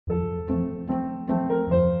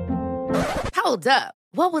Hold up.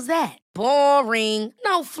 What was that? Boring.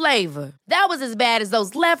 No flavor. That was as bad as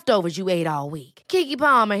those leftovers you ate all week. Keke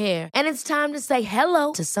Palmer here, and it's time to say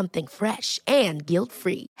hello to something fresh and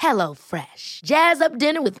guilt-free. Hello Fresh. Jazz up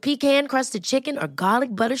dinner with pecan-crusted chicken or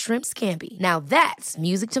garlic butter shrimp scampi. Now that's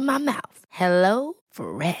music to my mouth. Hello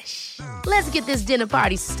Fresh. Let's get this dinner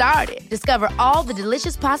party started. Discover all the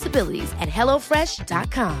delicious possibilities at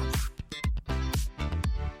hellofresh.com.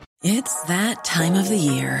 It's that time of the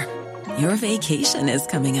year. Your vacation is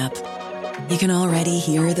coming up. You can already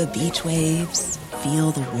hear the beach waves,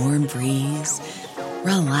 feel the warm breeze,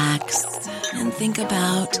 relax, and think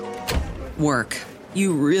about work.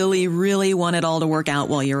 You really, really want it all to work out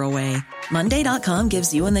while you're away. Monday.com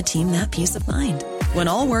gives you and the team that peace of mind. When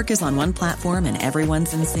all work is on one platform and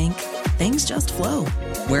everyone's in sync, things just flow.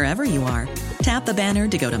 Wherever you are, tap the banner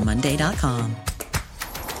to go to Monday.com.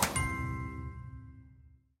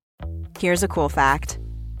 Here's a cool fact.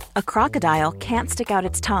 A crocodile can't stick out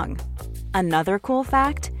its tongue. Another cool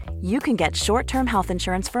fact, you can get short-term health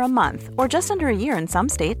insurance for a month or just under a year in some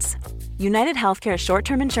states. United Healthcare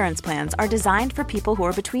short-term insurance plans are designed for people who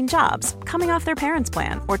are between jobs, coming off their parents'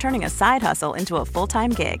 plan, or turning a side hustle into a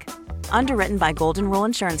full-time gig. Underwritten by Golden Rule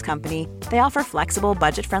Insurance Company, they offer flexible,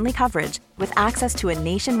 budget-friendly coverage with access to a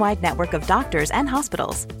nationwide network of doctors and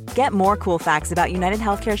hospitals. Get more cool facts about United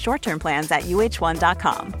Healthcare short-term plans at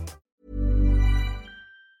uh1.com.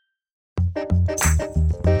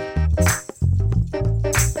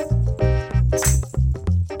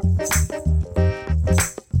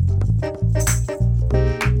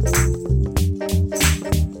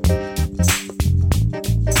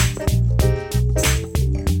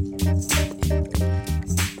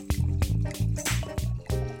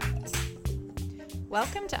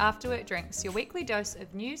 Welcome to After Work Drinks, your weekly dose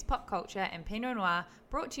of news, pop culture, and Pinot Noir,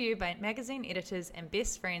 brought to you by magazine editors and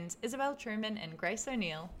best friends Isabel Truman and Grace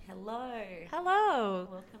O'Neill. Hello. Hello.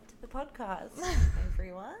 Welcome to the podcast,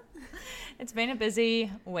 everyone. It's been a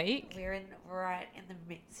busy week. We're right in the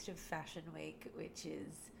midst of Fashion Week, which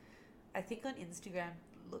is, I think on Instagram,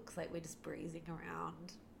 looks like we're just breezing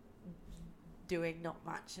around, doing not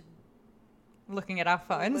much and looking at our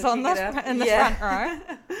phones in the front row.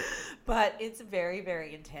 But it's very,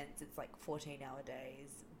 very intense. It's like 14-hour days,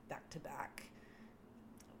 back to back,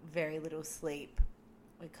 very little sleep.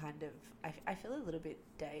 We're kind of, I feel a little bit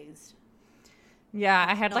dazed. Yeah,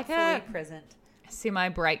 I had not like fully a present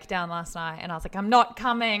semi-breakdown last night, and I was like, I'm not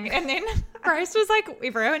coming. And then Grace was like,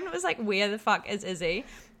 everyone was like, where the fuck is Izzy?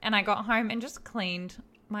 And I got home and just cleaned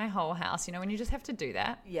my whole house, you know, when you just have to do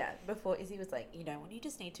that. Yeah, before Izzy was like, you know, when you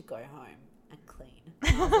just need to go home and clean.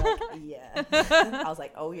 And I was like, yeah. I was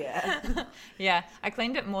like, oh yeah. Yeah, I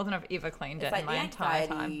cleaned it more than I've ever cleaned it like in my entire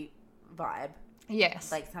time. Vibe.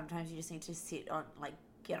 Yes. Like sometimes you just need to sit on, like,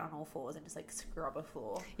 get on all fours and just like scrub a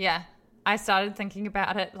floor. Yeah. I started thinking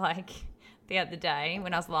about it like the other day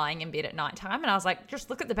when I was lying in bed at nighttime, and I was like, just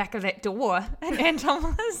look at the back of that door. And Anton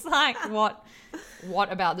was like,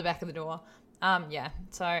 what about the back of the door? Yeah.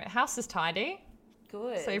 So house is tidy.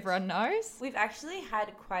 Good. So everyone knows. We've actually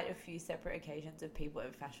had quite a few separate occasions of people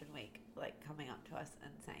at Fashion Week like coming up to us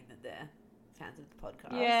and saying that they're fans of the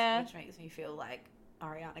podcast. Yeah. Which makes me feel like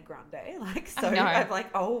Ariana Grande. Like, so I'm like,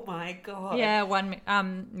 oh my God. Yeah, one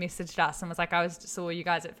messaged us and was like, saw you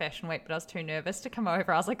guys at Fashion Week, but I was too nervous to come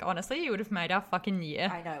over. I was like, honestly, you would have made our fucking year.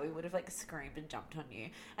 I know, we would have like screamed and jumped on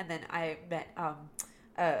you. And then I met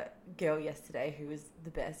a girl yesterday who was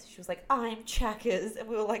the best. She was like, I'm Chackers. And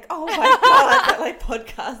we were like, oh my God, that like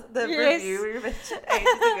podcast, the review we mentioned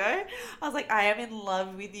ages ago. I was like, I am in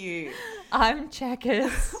love with you. I'm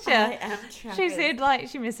Chackers. I am Chackers. She said, like,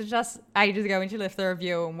 she messaged us ages ago when she left the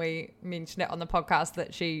review, and we mentioned it on the podcast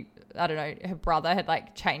that she, I don't know, her brother had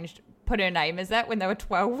like put her name as that when they were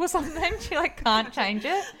 12 or something. She like can't change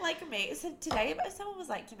it. Like me. So today someone was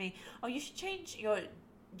like to me, oh, you should change your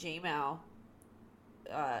Gmail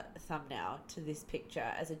thumbnail to this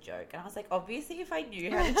picture as a joke. And I was like, obviously if I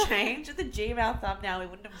knew how to change the Gmail thumbnail, we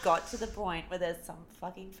wouldn't have got to the point where there's some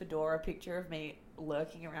fucking fedora picture of me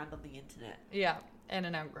lurking around on the internet. Yeah, and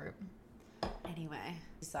in our group. Anyway,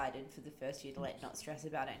 decided for the first year to like not stress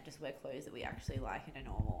about it and just wear clothes that we actually like and are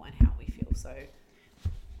normal, and how we feel so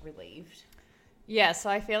relieved. Yeah, so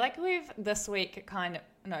I feel like this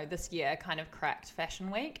year kind of cracked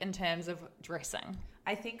Fashion Week in terms of dressing.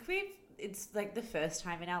 I think it's like the first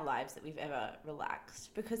time in our lives that we've ever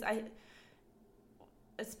relaxed, because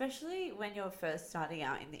especially when you're first starting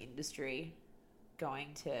out in the industry,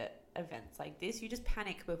 going to events like this, you just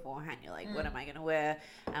panic beforehand. You're like, what am I going to wear?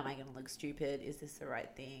 Am I going to look stupid? Is this the right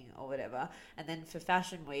thing or whatever? And then for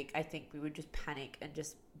Fashion Week, I think we would just panic and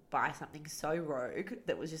just buy something so rogue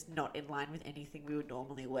that was just not in line with anything we would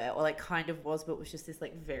normally wear, or like kind of was, but was just this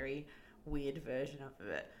like very weird version of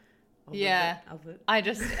it. Of it. I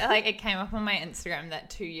just like, it came up on my Instagram that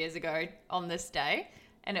 2 years ago on this day,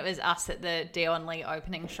 and it was us at the Dion Lee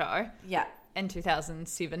opening show. Yeah. In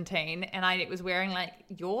 2017, and I was wearing like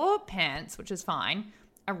your pants, which is fine,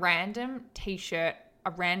 a random t-shirt,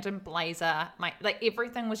 a random blazer,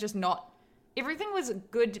 everything was just not, everything was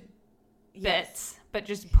good bits, but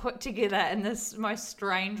just put together in this most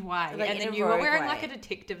strange way. Like, and then you were wearing like a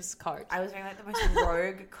detective's coat. I was wearing like the most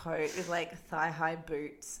rogue coat with like thigh-high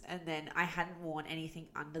boots, and then I hadn't worn anything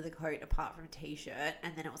under the coat apart from a t-shirt,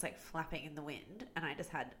 and then it was like flapping in the wind, and I just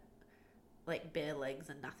had like bare legs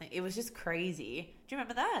and nothing. It was just crazy. Do you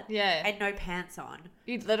remember that? Yeah. I had no pants on.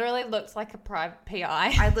 You literally looked like a private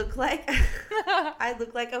PI. I look like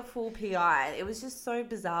a full PI. It was just so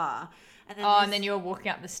bizarre. And then and then you were walking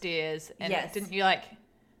up the stairs, and didn't you like?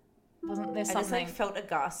 Wasn't there something? I just like felt a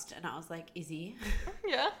gust, and I was like, "Izzy."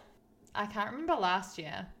 Yeah. I can't remember last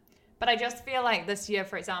year, but I just feel like this year,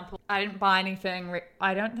 for example, I didn't buy anything.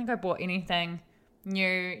 I don't think I bought anything new.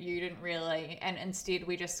 You didn't really, and instead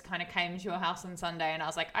we just kind of came to your house on Sunday, and I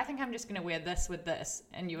was like, I think I'm just gonna wear this with this,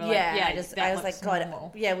 and you were like, yeah. I was like,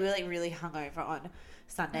 God, yeah. We were like really hungover on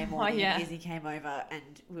Sunday morning. Yeah. Izzy came over,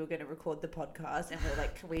 and we were going to record the podcast, and we were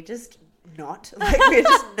like, can we just not? Like, we're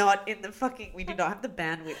just not in the fucking. We do not have the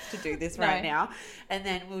bandwidth to do this right now. And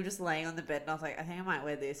then we were just laying on the bed, and I was like, I think I might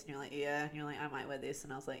wear this, and you're like, yeah, and you're like, I might wear this,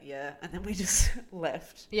 and I was like, yeah, and then we just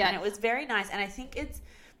left. Yeah, and it was very nice, and I think it's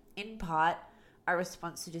in part a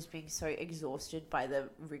response to just being so exhausted by the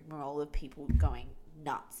rigmarole of people going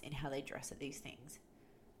nuts in how they dress at these things.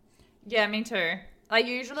 Yeah, me too. Like,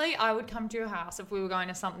 usually I would come to your house if we were going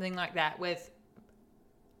to something like that with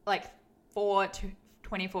like 4 to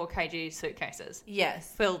 24 kg suitcases.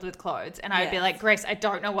 Yes. Filled with clothes. And I would be like, Grace, I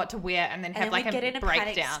don't know what to wear, and then have like a breakdown. And then we'd get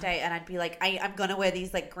in a panic state, and I'd be like, I'm going to wear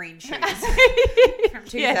these like green shoes from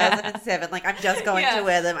 2007. Like, I'm just going to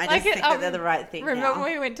wear them. I just think that they're the right thing Remember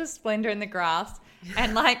when we went to Splendor in the Grass,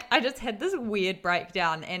 and like I just had this weird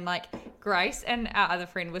breakdown, and like Grace and our other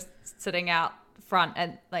friend was sitting out front,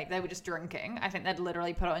 and like they were just drinking. I think they'd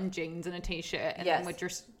literally put on jeans and a t-shirt, and then we're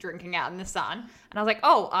just drinking out in the sun. And I was like,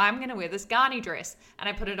 oh, I'm gonna wear this Garni dress, and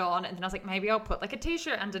I put it on, and then I was like, maybe I'll put like a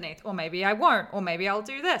t-shirt underneath, or maybe I won't, or maybe I'll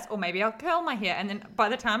do this, or maybe I'll curl my hair. And then by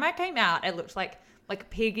the time I came out, it looked like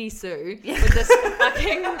Peggy Sue with this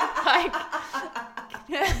fucking like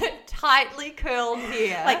tightly curled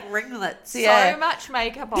hair, like ringlets, so much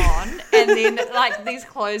makeup on, and then like these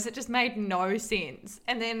clothes that just made no sense.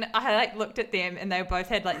 And then I like looked at them, and they both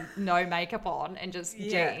had like no makeup on and just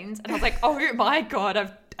jeans, and I was like, oh my God,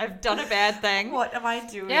 I've done a bad thing. What am I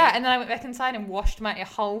doing? Yeah, and then I went back inside and washed my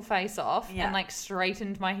whole face off and like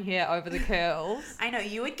straightened my hair over the curls. I know,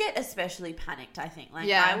 you would get especially panicked, I think. Like,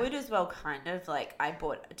 I would as well, kind of. Like, I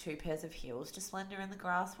bought 2 pairs of heels to Splendor in the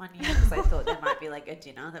Grass one year because I thought there might be like a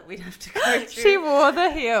dinner that we'd have to go through. She wore the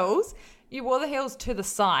heels. You wore the heels to the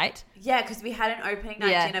site. Yeah, because we had an opening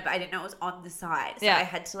night dinner, but I didn't know it was on the site. So I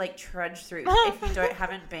had to like trudge through. If you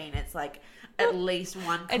haven't been, it's like at least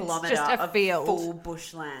 1 kilometer of field. Full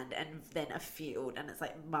bushland, and then a field, and it's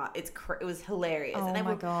like it was hilarious. Oh, and they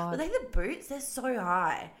my God! Were they the boots? They're so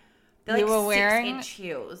high. They're you like were wearing 6-inch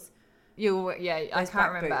heels. You were, I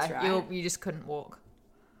can't remember. Boots, right? You just couldn't walk,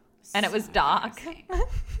 and it was dark.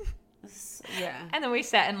 Yeah. And then we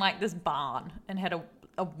sat in like this barn and had a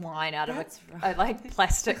wine out of a like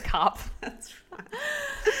plastic cup. That's right.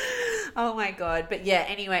 Oh my God! But yeah.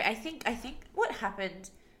 Anyway, I think what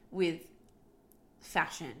happened with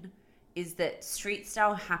fashion is that street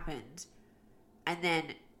style happened, and then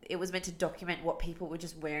it was meant to document what people were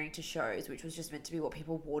just wearing to shows, which was just meant to be what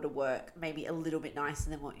people wore to work, maybe a little bit nicer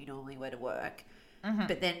than what you normally wear to work. Mm-hmm.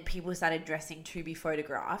 But then people started dressing to be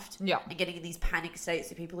photographed and getting in these panic states,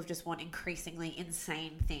 so people have just worn increasingly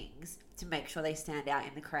insane things to make sure they stand out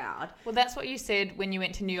in the crowd. Well, that's what you said when you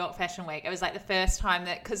went to New York Fashion Week. It was like the first time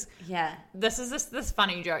that, because this is this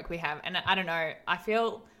funny joke we have, and I don't know,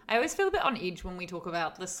 I always feel a bit on edge when we talk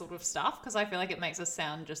about this sort of stuff, because I feel like it makes us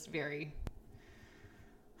sound just very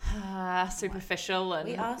superficial and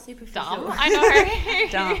we are superficial. Dumb. I know.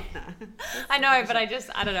 Dumb. No. I know, but I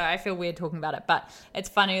don't know. I feel weird talking about it, but it's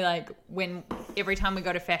funny. Like every time we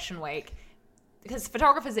go to Fashion Week, because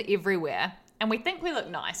photographers are everywhere, and we think we look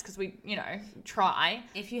nice because we, you know, try.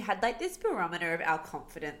 If you had like this barometer of our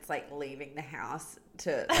confidence, like leaving the house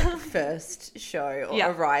to like first show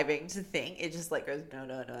or arriving to thing, it just like goes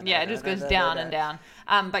no. Yeah, it just goes down and down.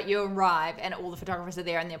 But you arrive and all the photographers are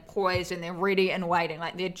there and they're poised and they're ready and waiting.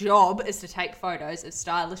 Like their job is to take photos of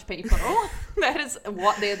stylish people. That is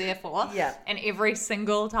what they're there for. Yeah. And every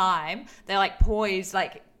single time they're like poised,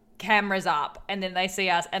 like cameras up, and then they see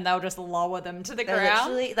us and they'll just lower them to the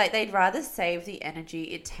ground. Literally, like they'd rather save the energy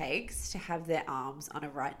it takes to have their arms on a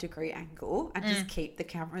right degree angle and just keep the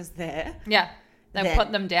cameras there. Yeah. They'll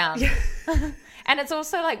put them down. And it's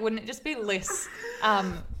also like, wouldn't it just be less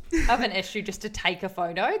of an issue just to take a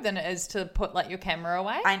photo than it is to put like your camera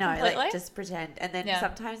away? I know, completely? like just pretend. And then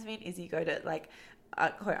sometimes me and Izzy go to like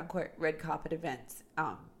quote unquote red carpet events,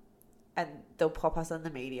 and they'll pop us on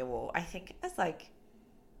the media wall. I think it's like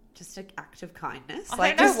just an act of kindness.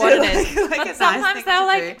 I don't know what it is. But sometimes they'll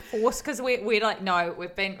like force, because we're like, no,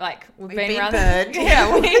 we've been around burned.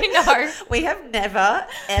 Yeah, we know. We have never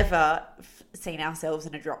ever seen ourselves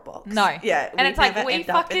in a Dropbox. No. Yeah. And it's like, we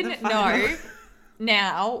fucking know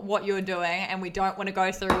now what you're doing and we don't want to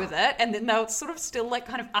go through with it. And then they'll sort of still like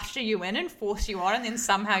kind of usher you in and force you on. And then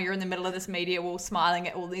somehow you're in the middle of this media wall smiling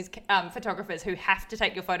at all these photographers who have to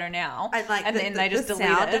take your photo now. And like then they just delete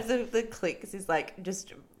sound it. of the clicks is like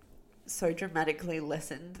just so dramatically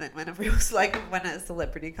lessened than when when a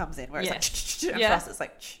celebrity comes in where it's like, and for us it's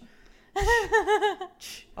like,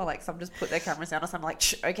 or like some just put their cameras down or something like,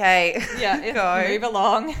 okay, go. Move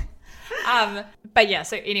along. But yeah,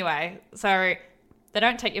 so anyway, so they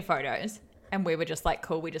don't take your photos and we were just like,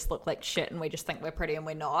 cool, we just look like shit and we just think we're pretty and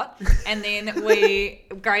we're not. And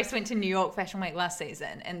then Grace went to New York Fashion Week last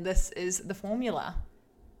season and this is the formula.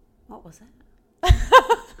 What was it?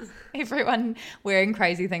 Everyone wearing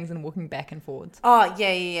crazy things and walking back and forwards. Oh,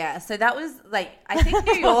 yeah. So that was like, I think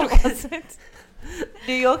New York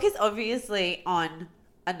New York is obviously on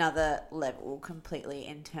another level completely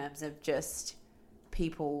in terms of just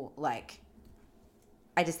people like,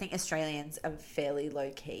 I just think Australians are fairly low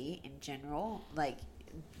key in general. Like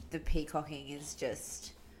the peacocking is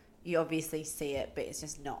just, you obviously see it, but it's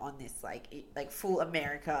just not on this like full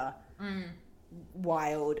America,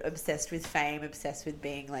 wild, obsessed with fame, obsessed with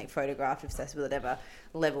being like photographed, obsessed with whatever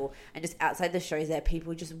level. And just outside the shows there,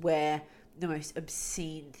 people just wear the most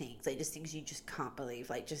obscene things, like just things you just can't believe,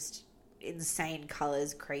 like just insane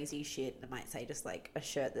colors, crazy shit. I might say just like a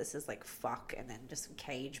shirt that says like fuck and then just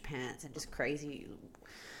cage pants and just crazy,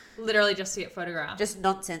 literally just to get photographed, just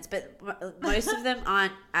nonsense. But most of them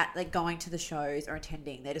aren't at like going to the shows or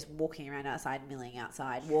attending, they're just walking around outside, milling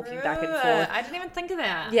outside, walking back and forth. I didn't even think of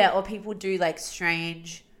that. Yeah, or people do like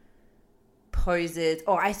strange poses.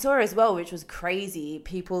 Or I saw as well, which was crazy,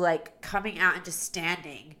 people like coming out and just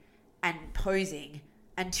standing and posing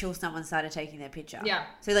until someone started taking their picture. Yeah.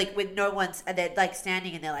 So like with no one's, and they're like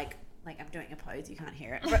standing and they're like I'm doing a pose, you can't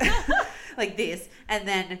hear it, like this, and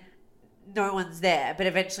then no one's there, but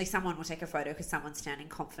eventually someone will take a photo because someone's standing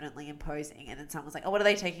confidently and posing, and then someone's like, oh, what are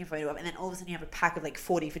they taking a photo of? And then all of a sudden you have a pack of like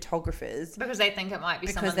 40 photographers because they think it might be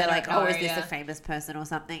someone because they're like, know, oh, is this a famous person or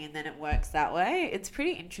something? And then it works that way. It's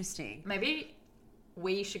pretty interesting. Maybe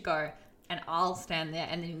we should go and I'll stand there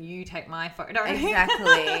and then you take my photo.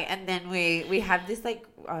 Exactly. And then we have this like,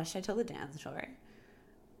 should I tell the dance story?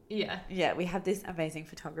 Yeah, we have this amazing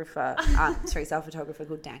photographer, street style photographer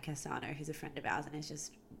called Dan Castano, who's a friend of ours and is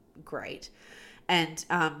just great. And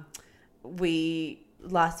we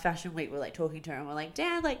last Fashion Week we're like talking to her and we're like,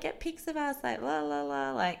 Dan, like get pics of us, like la la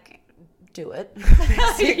la, like do it.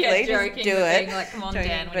 Basically, yeah, joking, just do it. Being like, come on, joking,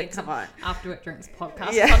 Dan, we need come some on. After Work Drinks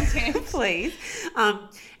podcast Yeah, content, please.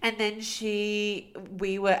 And then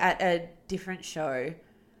we were at a different show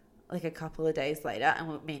like a couple of days later,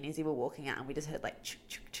 and me and Izzy were walking out and we just heard like chuk,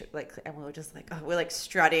 chuk, chuk, like, and we were just like, oh, we're like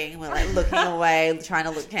strutting, we're like looking away, trying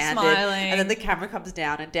to look candid, smiling, and then the camera comes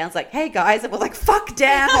down and Dan's like, hey guys, and we're like, fuck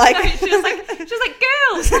Dan, like she was like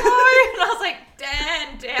girls, hello, and I was like,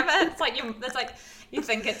 Dan, damn it, it's like you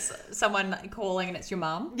think it's someone calling and it's your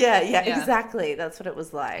mum. yeah, exactly, that's what it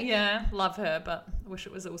was like. Yeah, love her, but wish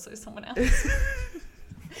it was also someone else.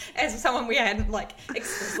 As someone we hadn't like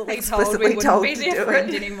explicitly told we wouldn't be their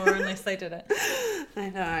friend anymore unless they did it. I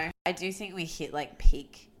know. I do think we hit like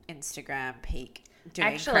peak Instagram, peak doing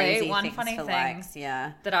actually crazy one things funny for thing likes.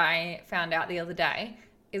 Yeah. that I found out the other day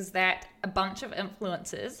is that a bunch of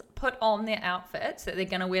influencers put on their outfits that they're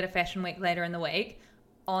going to wear to Fashion Week later in the week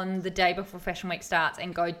on the day before Fashion Week starts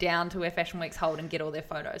and go down to where Fashion Week's hold and get all their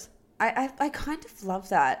photos. I kind of love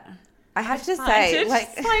that. I have to say, it's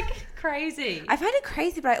like crazy. I find it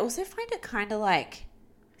crazy, but I also find it kind of like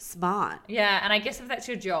smart. Yeah, and I guess if that's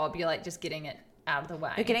your job, you're like just getting it out of the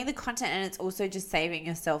way. You're getting the content, and it's also just saving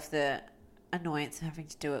yourself the annoyance of having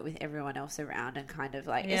to do it with everyone else around, and kind of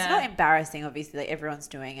like it's not embarrassing, obviously, like everyone's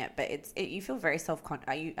doing it, but you feel very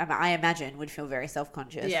I imagine would feel very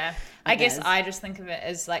self-conscious. Yeah, I guess I just think of it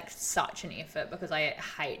as like such an effort because I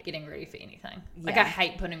hate getting ready for anything. Like I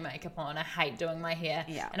hate putting makeup on, I hate doing my hair,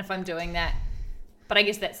 and if I'm doing that, but I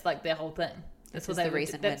guess that's like their whole thing. That's what the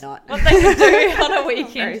reason we're not what they would do on a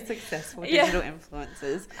weekend. Very successful digital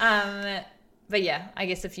influencers. But yeah, I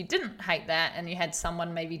guess if you didn't hate that and you had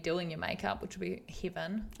someone maybe doing your makeup, which would be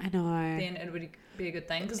heaven. I know. Then it would be a good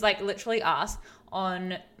thing. Because like literally us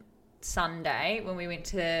on Sunday when we went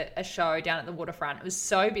to a show down at the waterfront, it was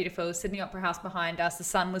so beautiful. Sydney Opera House behind us, the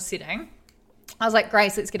sun was setting. I was like,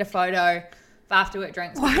 Grace, let's get a photo for after work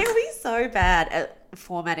drinks. Why are we so bad at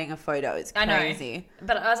formatting a photo? It's crazy. I know.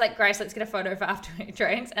 But I was like, Grace, let's get a photo for after work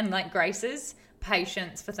drinks. And like Grace's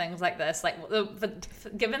patience for things like this, like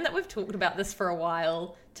given that we've talked about this for a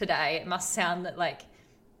while today, it must sound that like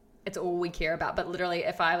it's all we care about, but literally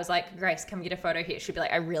if I was like, Grace, come get a photo here, she'd be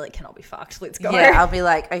like, I really cannot be fucked, let's go. I'll be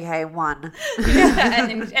like, okay, one.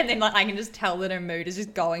 and then like I can just tell that her mood is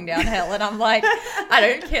just going downhill, and I'm like, I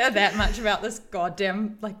don't care that much about this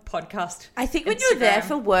goddamn like podcast. I think when you're there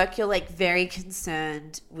for work, you're like very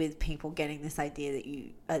concerned with people getting this idea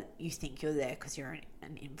that you think you're there because you're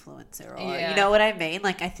an influencer, or you know what I mean?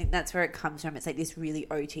 Like I think that's where it comes from. It's like this really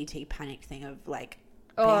OTT panic thing of like,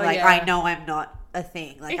 I know I'm not a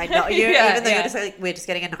thing. Like I know you, even though you're just like, we're just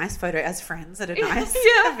getting a nice photo as friends at a nice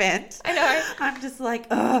event. I know. I'm just like,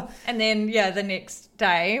 ugh. And then the next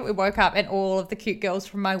day we woke up and all of the cute girls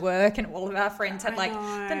from my work and all of our friends had like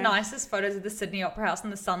the nicest photos of the Sydney Opera House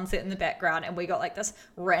and the sunset in the background, and we got like this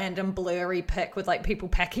random blurry pic with like people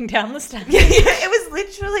packing down the stage. It was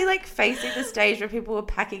literally like facing the stage where people were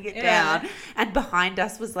packing it down, and behind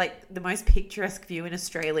us was like the most picturesque view in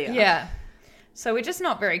Australia. Yeah. So we're just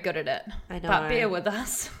not very good at it. I know. But bear with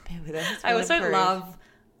us. Bear with us. I also love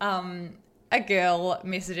a girl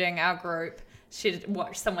messaging our group. She'd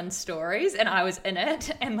watched someone's stories and I was in it.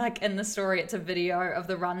 And like in the story, it's a video of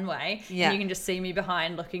the runway. Yeah. And you can just see me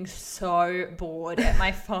behind looking so bored at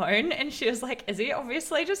my phone. And she was like, Izzy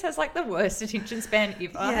obviously just has like the worst attention span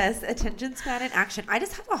ever. Yes, attention span in action. I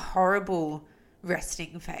just have a horrible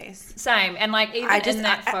resting face. Same. And like even in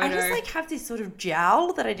that photo, I just like have this sort of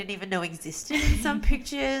jowl that I didn't even know existed in some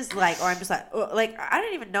pictures. Like, or I'm just like I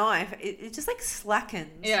don't even know if it just like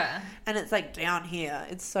slackens. Yeah. And it's like down here.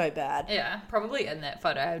 It's so bad. Yeah. Probably in that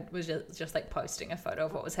photo I was just like posting a photo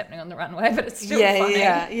of what was happening on the runway, but it's still funny.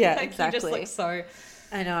 Yeah, like, You exactly. just look so.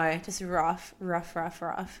 I know. Just rough.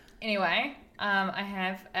 Anyway, I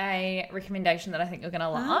have a recommendation that I think you're going to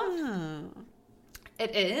love. Oh.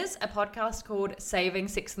 It is a podcast called Saving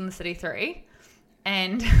Sex and the City 3.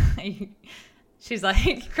 And she's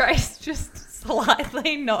like, Grace just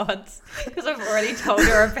slightly nods because I've already told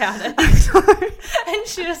her about it. And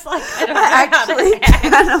she's just like,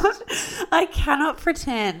 I cannot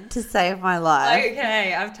pretend to save my life.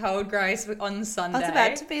 Okay, I've told Grace on Sunday. I was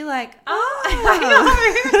about to be like, I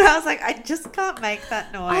know. And I was like, I just can't make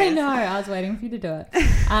that noise. I know. I was waiting for you to do it.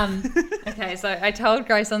 Okay, so I told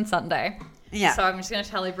Grace on Sunday. Yeah. So I'm just going to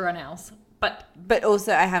tell everyone else. But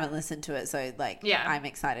also I haven't listened to it, so like I'm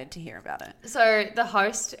excited to hear about it. So the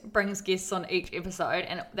host brings guests on each episode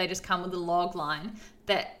and they just come with a log line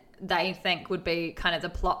that they think would be kind of the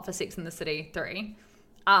plot for Sex and the City 3.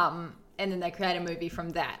 And then they create a movie from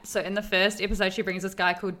that. So in the first episode she brings this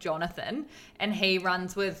guy called Jonathan, and he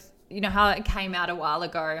runs with, you know how it came out a while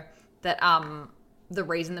ago that the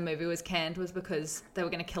reason the movie was canned was because they were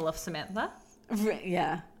going to kill off Samantha?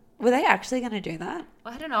 Yeah. Were they actually going to do that?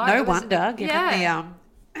 I don't know. No wonder, given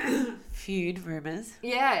the feud rumours.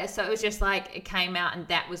 Yeah, so it was just like it came out, and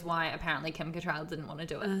that was why apparently Kim Cattrall didn't want to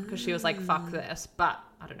do it, because she was like, fuck this. But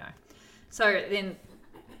I don't know. So then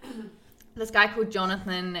this guy called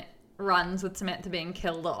Jonathan runs with Samantha being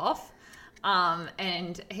killed off,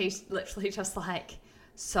 and he's literally just like,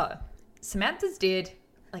 so Samantha's dead,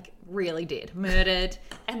 like really dead, murdered,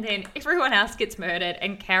 and then everyone else gets murdered,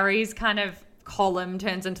 and Carrie's kind of column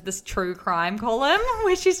turns into this true crime column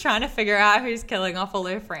where she's trying to figure out who's killing off all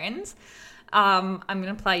her friends. I'm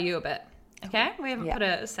going to play you a bit. Okay? We haven't put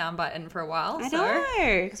a soundbite in for a while. I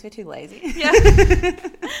know, because we're too lazy. Yeah.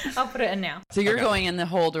 I'll put it in now. So you're going in the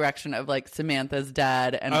whole direction of like Samantha's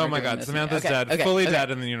dead. And oh my God, Samantha's dead. Fully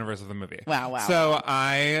dead in the universe of the movie. Wow. So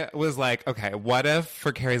I was like, okay, what if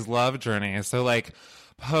for Carrie's love journey? So like,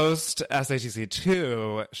 post SATC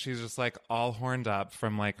 2, she's just like all horned up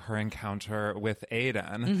from like her encounter with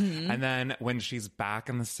Aiden. And then when she's back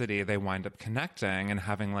in the city, they wind up connecting and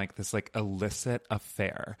having like this like illicit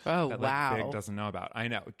affair. Oh, that, wow. Like, Big doesn't know about. I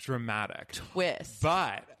know. Dramatic. Twist.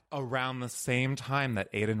 But around the same time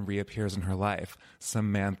that Aiden reappears in her life,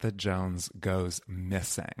 Samantha Jones goes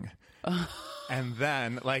missing. And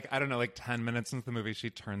then, like, I don't know, like 10 minutes into the movie, she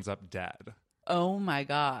turns up dead. Oh my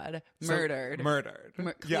God. Murdered.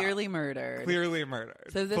 Clearly Yeah. murdered. Clearly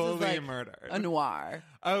murdered. So this Fully is like murdered. a noir.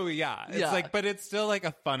 Oh, yeah. It's Yeah. like, but it's still like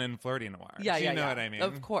a fun and flirty noir. Yeah, Do you yeah, know yeah. what I mean?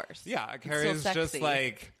 Of course. Yeah. It's Carrie's still just sexy.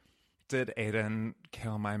 like, did Aiden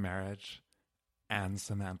kill my marriage? And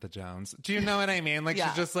Samantha Jones. Do you know what I mean? Like, Yeah.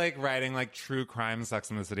 she's just like writing like true crime Sex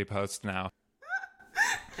and the City post now.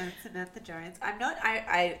 And Samantha Jones.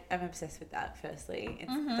 I am obsessed with that, firstly.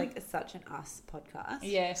 It's like it's such an us podcast.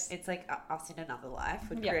 Yes. It's like us in another life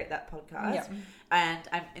would Yep. create that podcast. Yep. And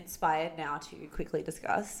I'm inspired now to quickly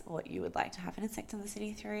discuss what you would like to have in a Sex and the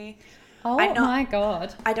City 3. Oh I'm not- my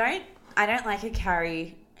God. I don't like a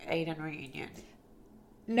Carrie Aiden reunion.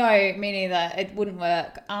 No, me neither. It wouldn't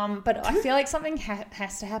work. But I feel like something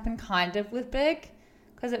has to happen kind of with Big,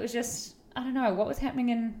 because it was just, I don't know, what was happening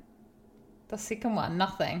in the second one?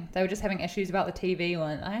 Nothing. They were just having issues about the TV,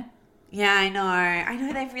 weren't they? Yeah, I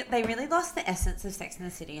know. They really lost the essence of Sex and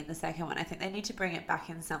the City in the second one. I think they need to bring it back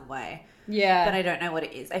in some way. Yeah. But I don't know what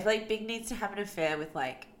it is. I feel like Big needs to have an affair with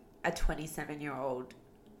like a 27-year-old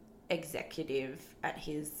executive at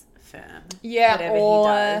his firm. Yeah, whatever or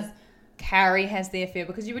he does. Carrie has the affair,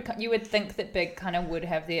 because you would think that Big kind of would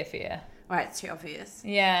have the affair. Right, it's too obvious.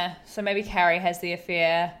 Yeah, so maybe Carrie has the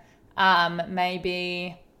affair.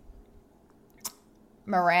 Maybe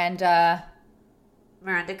Miranda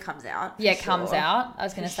comes out. for comes sure. out. I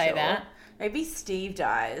was going to For say sure. that. Maybe Steve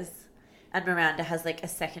dies and Miranda has like a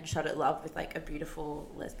second shot at love with like a beautiful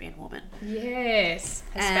lesbian woman. Yes,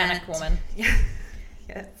 Hispanic And- woman. Yeah.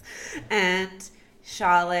 Yes. And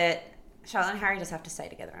Charlotte and Harry just have to stay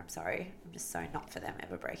together. I'm sorry. I'm just so not for them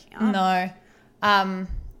ever breaking up. No.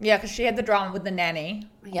 Yeah, because she had the drama with the nanny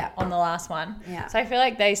Yeah. on the last one. Yeah. So I feel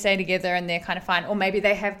like they stay together and they're kind of fine. Or maybe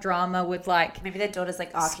they have drama with like, Maybe their daughter's like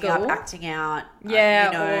arcing School? up, acting out.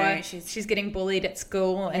 yeah, or she's she's getting bullied at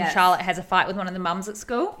school and Yes. Charlotte has a fight with one of the mums at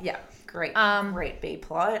school. yeah, great, great B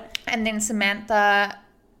plot. And then Samantha,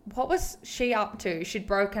 what was she up to? She'd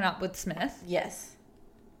broken up with Smith. Yes.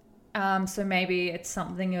 So maybe it's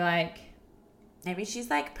something like, Maybe she's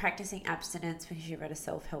like practicing abstinence because she read a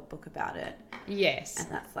self-help book about it, yes. and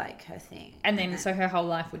that's like her thing. And then so her whole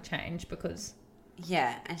life would change because,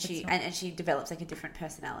 yeah, and she develops like a different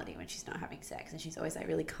personality when she's not having sex, and she's always like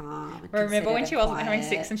really calm. And remember when considered she and wasn't having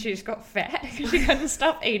quiet. sex and she just got fat because she couldn't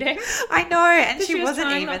stop eating? I know, and Because she she was wasn't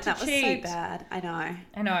trying even. not to That was so cheat. bad. I know.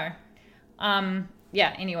 I know.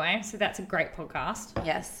 Yeah, anyway, so that's a great podcast.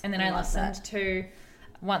 Yes. And then we I love listened that. to,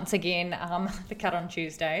 once again, The Cut on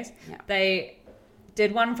Tuesdays. Yeah. They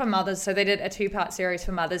did one for mothers. So they did a 2-part series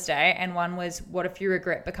for Mother's Day. And one was What If You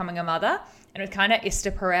Regret Becoming a Mother? And it was kind of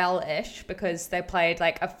Esther Perel-ish because they played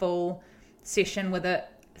like a full session with a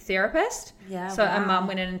therapist. Yeah, So a wow. mum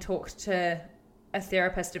went in and talked to a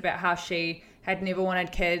therapist about how she had never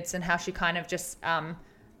wanted kids and how she kind of just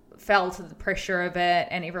fell to the pressure of it,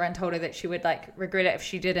 and everyone told her that she would like regret it if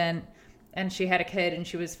she didn't, and she had a kid and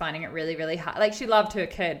she was finding it really, really hard. Like she loved her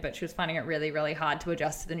kid, but she was finding it really, really hard to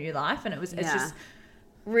adjust to the new life, and it's Yeah. just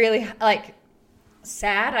really like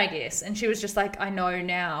sad, I guess. And she was just like, I know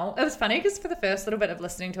now. It was funny because for the first little bit of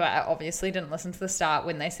listening to it, I obviously didn't listen to the start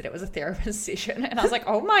when they said it was a therapist session, and I was like,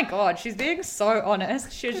 oh my god, she's being so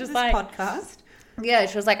honest. She was just This like, podcast. yeah,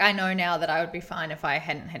 she was like, I know now that I would be fine if I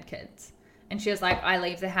hadn't had kids. And she was like, I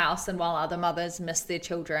leave the house, and while other mothers miss their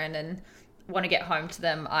children and want to get home to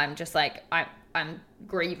them, I'm just like, I'm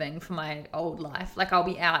grieving for my old life. Like I'll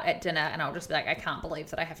be out at dinner and I'll just be like, I can't believe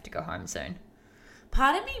that I have to go home soon.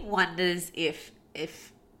 Part of me wonders if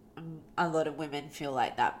a lot of women feel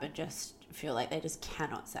like that, but just feel like they just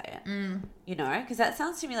cannot say it. You know, because that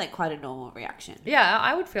sounds to me like quite a normal reaction. Yeah,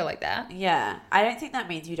 I would feel like that. Yeah, I don't think that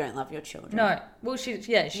means you don't love your children. No, well, she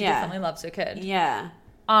Yeah. definitely loves her kid. Yeah.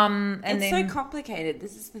 And It's then so complicated.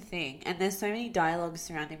 This is the thing. And there's so many dialogues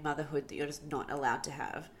surrounding motherhood that you're just not allowed to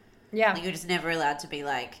have. yeah, Like, you're just never allowed to be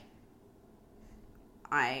like,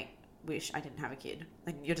 I wish I didn't have a kid.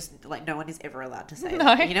 Like, you're just, like, no one is ever allowed to say No.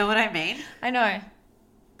 that. You know what I mean? I know.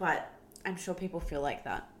 But I'm sure people feel like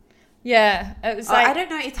that. Yeah, it was like I don't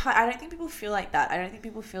know. It's hard. I don't think people feel like that. I don't think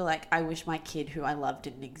people feel like, I wish my kid who I love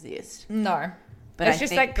didn't exist. no, But it's I just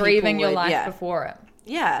think like grieving people your would- life yeah. before it.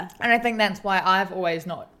 Yeah. And I think that's why I've always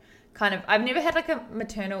not I've never had like a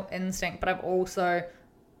maternal instinct, but I've also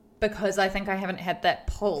because I think I haven't had that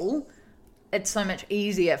pull, it's so much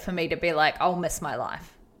easier for me to be like, I'll miss my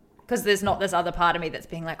life. Because there's not this other part of me that's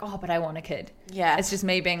being like, oh, but I want a kid. Yeah. It's just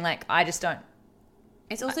me being like, I just don't.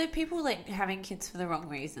 It's also people like having kids for the wrong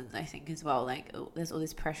reasons, I think, as well. Like, there's all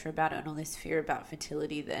this pressure about it and all this fear about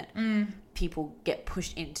fertility that people get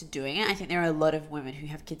pushed into doing it. I think there are a lot of women who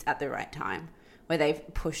have kids at the right time where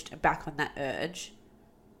they've pushed back on that urge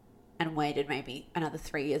and waited maybe another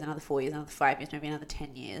 3 years, another 4 years, another 5 years, maybe another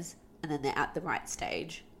 10 years. And then they're at the right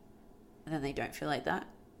stage. And then they don't feel like that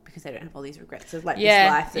because they don't have all these regrets of like this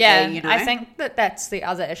life that they, you know. I think that's the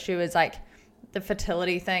other issue is like the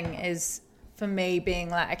fertility thing is for me being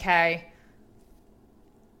like, okay,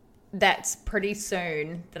 that's pretty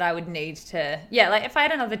soon that I would need to, like if I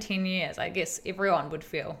had another 10 years, I guess everyone would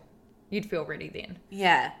feel, you'd feel ready then.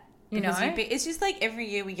 Yeah. You know? It's just like every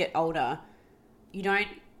year we get older, you don't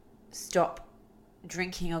stop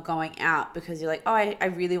drinking or going out because you're like, oh,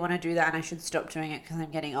 I really want to do that and I should stop doing it because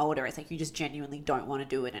I'm getting older. It's like you just genuinely don't want to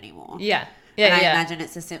do it anymore. Yeah. And I imagine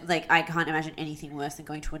it's like I can't imagine anything worse than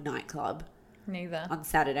going to a nightclub neither on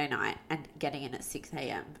Saturday night and getting in at 6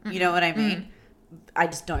 a.m. You know what I mean? I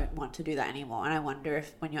just don't want to do that anymore. And I wonder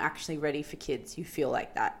if when you're actually ready for kids, you feel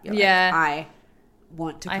like that. You're like, I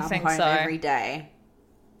want to come home every day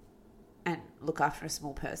and look after a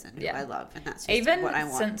small person who I love. And that's just what I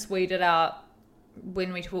want. Even since we did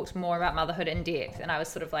when we talked more about motherhood in depth, and I was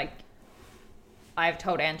sort of like, I've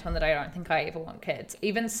told Anton that I don't think I ever want kids.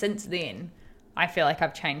 Even since then, I feel like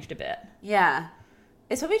I've changed a bit. Yeah.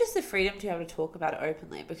 It's probably just the freedom to be able to talk about it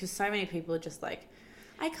openly because so many people are just like,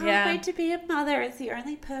 I can't wait to be a mother. It's the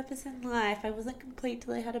only purpose in life. I wasn't complete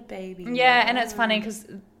till I had a baby. Yeah, and it's funny because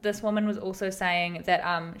this woman was also saying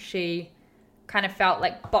that she kind of felt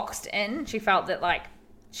like boxed in. She felt that like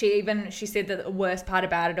she said that the worst part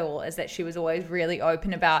about it all is that she was always really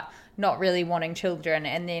open about not really wanting children,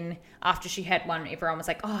 and then after she had one, everyone was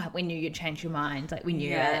like, oh, we knew you'd change your mind, like we knew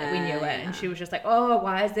it, and she was just like, oh,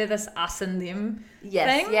 why is there this us and them thing?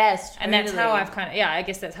 Yes, totally. And that's how I've I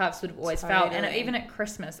guess that's how I've sort of always felt. And even at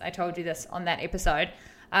Christmas, I told you this on that episode,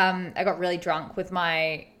 I got really drunk with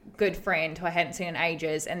my good friend who I hadn't seen in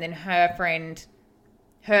ages, and then her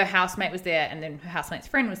housemate was there, and then her housemate's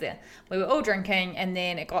friend was there. We were all drinking, and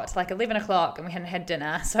then it got to like 11 o'clock, and we hadn't had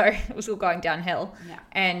dinner, so it was all going downhill. Yeah.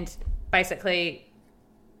 And basically,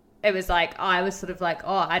 it was like, I was sort of like,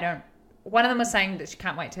 one of them was saying that she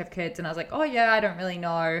can't wait to have kids, and I was like, oh yeah, I don't really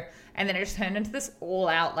know. And then it just turned into this all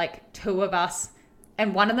out, like, two of us,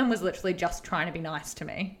 and one of them was literally just trying to be nice to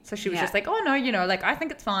me. So she was just like, oh no, like, I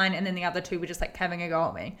think it's fine. And then the other two were just like having a go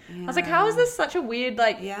at me. I was like, how is this such a weird,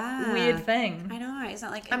 weird thing? I know. It's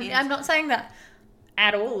not like, I'm not saying that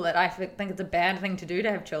at all, that I think it's a bad thing to do to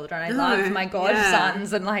have children. I love my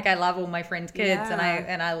godsons and like I love all my friends' kids and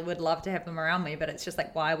I would love to have them around me, but it's just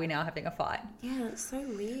like, why are we now having a fight? Yeah, that's so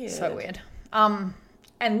weird. So weird. And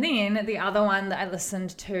then the other one that I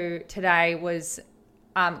listened to today was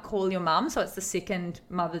Call Your Mum. So it's the second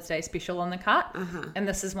Mother's Day special on the cut. And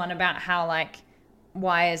this is one about how like,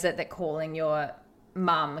 why is it that calling your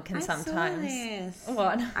mum can sometimes...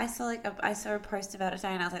 What? I saw a post about it today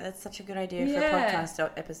and I was like, that's such a good idea for a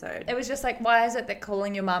podcast episode. It was just like, why is it that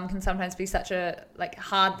calling your mum can sometimes be such a like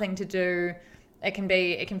hard thing to do? It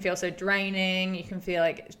can feel so draining. You can feel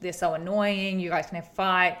like they're so annoying. You guys can have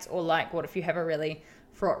fights, or like, what if you have a really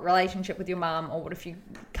fraught relationship with your mum, or what if you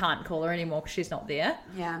can't call her anymore because she's not there?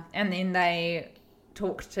 Yeah. And then they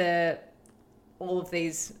talked to all of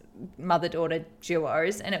these mother-daughter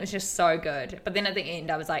duos, and it was just so good. But then at the end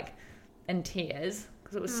I was like in tears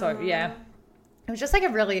because it was so it was just like a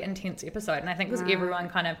really intense episode. And I think because everyone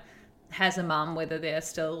kind of has a mum, whether they're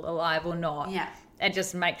still alive or not, it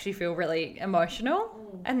just makes you feel really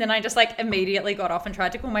emotional. And then I just like immediately got off and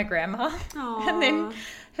tried to call my grandma. And then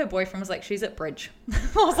her boyfriend was like, she's at bridge.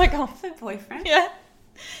 I was like, oh, her boyfriend? Yeah.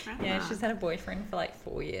 Yeah, she's had a boyfriend for like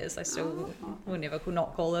 4 years. I still will never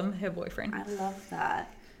not call him her boyfriend. I love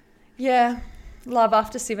that. Yeah. Love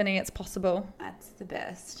after 70, it's possible. That's the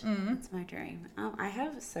best. That's my dream. I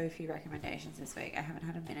have so few recommendations this week. I haven't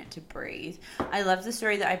had a minute to breathe. I love the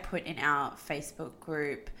story that I put in our Facebook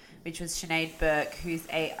group, which was Sinead Burke, who's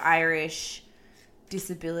a Irish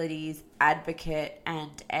disabilities advocate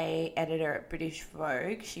and a editor at British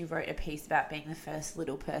Vogue. She wrote a piece about being the first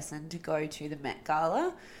little person to go to the Met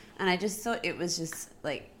Gala, and I just thought it was just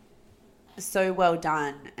like so well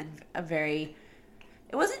done and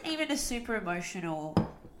it wasn't even a super emotional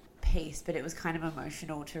piece, but it was kind of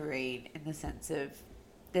emotional to read in the sense of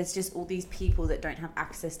there's just all these people that don't have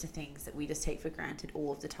access to things that we just take for granted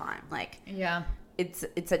all of the time. Like, yeah, it's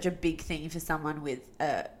such a big thing for someone with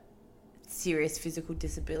a serious physical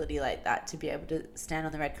disability like that to be able to stand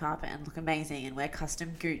on the red carpet and look amazing and wear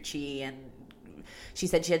custom Gucci. And she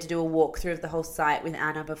said she had to do a walkthrough of the whole site with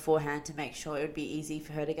Anna beforehand to make sure it would be easy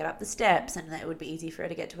for her to get up the steps and that it would be easy for her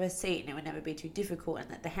to get to her seat and it would never be too difficult and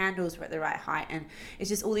that the handles were at the right height. And it's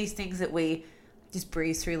just all these things that we just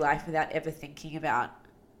breeze through life without ever thinking about.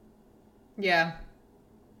 Yeah.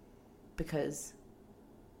 Because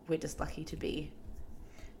we're just lucky to be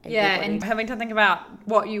and having to think about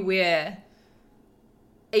what you wear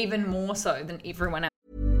even more so than everyone else.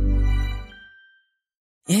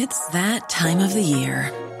 It's that time of the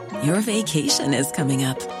year. Your vacation is coming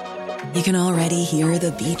up. You can already hear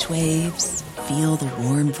the beach waves, feel the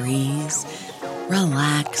warm breeze,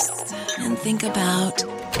 relax, and think about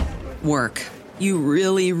work. You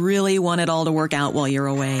really, really want it all to work out while you're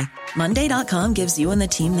away. Monday.com gives you and the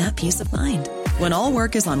team that peace of mind. When all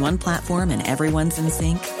work is on one platform and everyone's in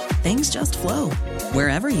sync, things just flow.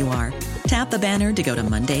 Wherever you are, tap the banner to go to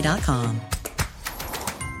Monday.com.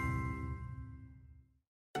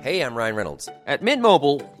 Hey, I'm Ryan Reynolds. At Mint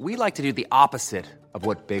Mobile, we like to do the opposite of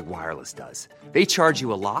what Big Wireless does. They charge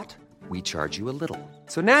you a lot, we charge you a little.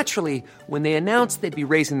 So naturally, when they announced they'd be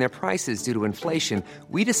raising their prices due to inflation,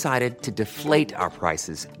 we decided to deflate our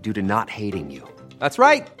prices due to not hating you. That's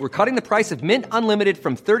right. We're cutting the price of Mint Unlimited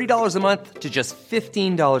from $30 a month to just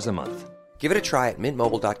 $15 a month. Give it a try at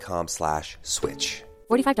mintmobile.com/switch.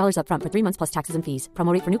 $45 up front for 3 months plus taxes and fees.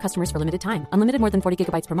 Promo rate for new customers for limited time. Unlimited more than 40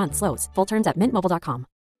 gigabytes per month. Slows full terms at mintmobile.com.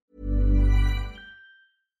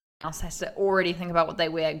 Else has to already think about what they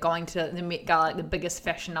wear going to the Met Gala, like the biggest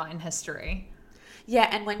fashion night in history. Yeah,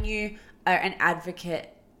 and when you are an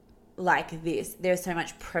advocate like this, there's so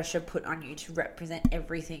much pressure put on you to represent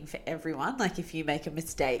everything for everyone. Like if you make a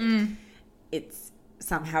mistake, it's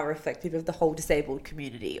somehow reflective of the whole disabled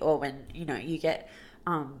community. Or when, you know, you get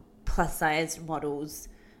plus size models,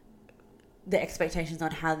 the expectations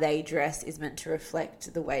on how they dress is meant to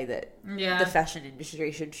reflect the way that the fashion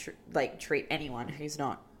industry should treat anyone who's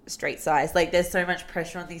not straight size. Like there's so much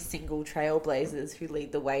pressure on these single trailblazers who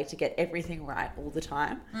lead the way to get everything right all the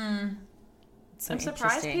time. So I'm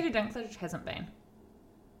surprised Peter Dinklage hasn't been.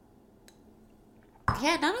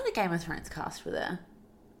 Yeah, none of the Game of Thrones cast were there.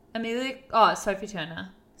 Sophie Turner.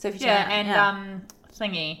 And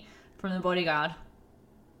Thingy from The Bodyguard.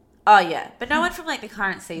 Oh yeah, but no one from like the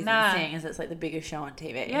current season, seeing as it's like the biggest show on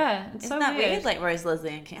TV. Yeah, it's Isn't so that weird. Like Rose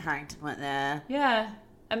Leslie and Kit Harington weren't there. Yeah,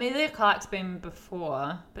 Amelia Clark's been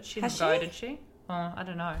before, but she didn't go, did she? Oh, I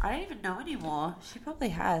don't know. I don't even know anymore. She probably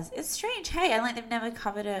has. It's strange, hey, and like they've never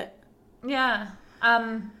covered it. Yeah.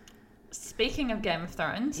 Speaking of Game of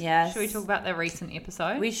Thrones, should we talk about the recent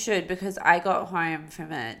episode? We should, because I got home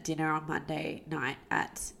from a dinner on Monday night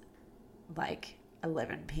at like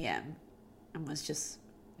 11 p.m. and was just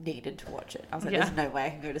needed to watch it. I was like, there's no way I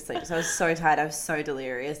can go to sleep. So I was so tired. I was so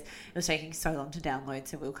delirious. It was taking so long to download,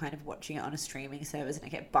 so we were kind of watching it on a streaming service and it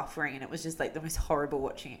kept buffering and it was just like the most horrible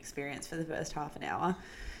watching experience for the first half an hour.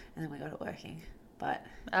 And then we got it working. But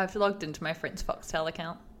I've logged into my friend's Foxtel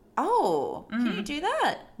account. Oh, can you do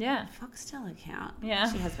that? Yeah. Foxtel account.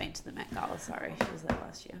 Yeah. She has been to the Met Gala, sorry. She was there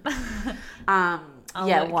last year. I'll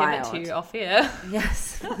give it to you off here.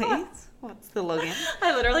 Yes, please. What's the login?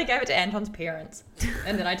 I literally gave it to Anton's parents.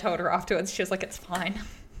 And then I told her afterwards, she was like, it's fine.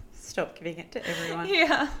 Stop giving it to everyone.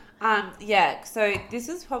 Yeah. So this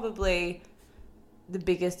is probably the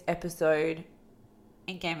biggest episode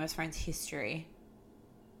in Game of Thrones history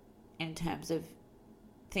in terms of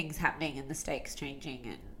things happening and the stakes changing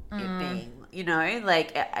and it being, you know,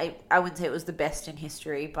 like I wouldn't say it was the best in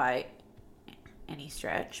history by any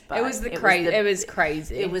stretch, but it was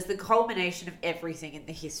crazy. It was the culmination of everything in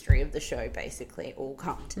the history of the show, basically, all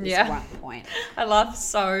come to this one point. I love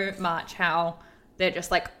so much how they're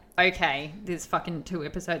just like, okay, there's fucking 2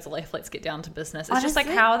 episodes left, let's get down to business. It's just like,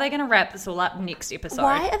 how are they going to wrap this all up next episode?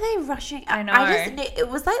 Why are they rushing? I know. It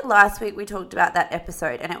was like last week we talked about that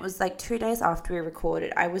episode and it was like 2 days after we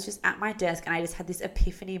recorded. I was just at my desk and I just had this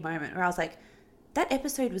epiphany moment where I was like, that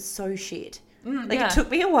episode was so shit. It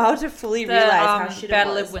took me a while to fully realize how shit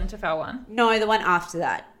Battle it was. of Winterfell one. No, the one after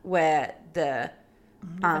that where the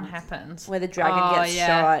what happens? Where the dragon gets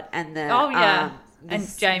shot and the and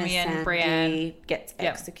Jaime and Brienne gets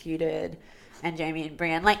executed, and Jaime and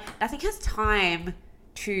Brienne, like, nothing has time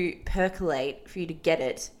to percolate for you to get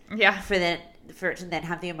it. Yeah. For it to then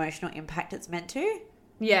have the emotional impact it's meant to.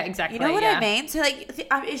 Yeah, exactly. You know what I mean? So like,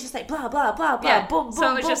 it's just like blah blah blah blah. Boom boom.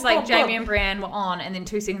 So it was just boom, like boom, Jaime and Brienne were on, and then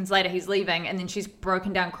 2 seconds later he's leaving, and then she's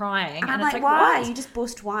broken down crying, and I'm it's like, why? What? You just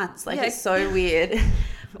bust once. Like, it's so weird.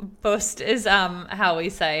 Bust is how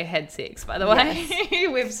we say had sex, by the way.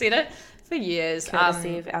 Yes. We've said it For years.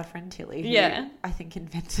 Courtesy of our friend Tilly, who yeah. I think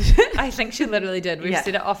invented it. I think she literally did. We've Yeah.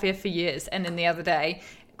 said it off air for years. And then the other day,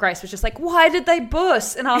 Grace was just like, why did they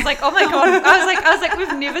bus? And I was like, oh my God. I was like,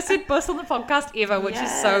 we've never said bus on the podcast ever, which is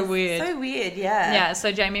so Yes, weird. So weird, yeah. Yeah,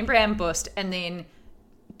 so Jamie and Brienne bust, and then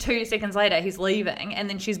 2 seconds later, he's leaving, and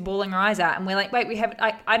then she's bawling her eyes out, and we're like, wait, we haven't,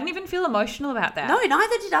 I didn't even feel emotional about that. No,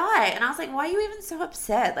 neither did I. And I was like, why are you even so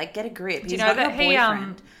upset? Like, get a grip. Do you He's know not that your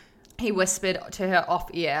boyfriend. he whispered to her off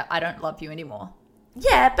air, I don't love you anymore.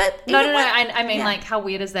 Yeah, but... No, even when- I mean, yeah. like, how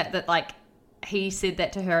weird is that like, he said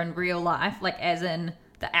that to her in real life, like, as in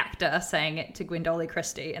the actor saying it to Gwendolyn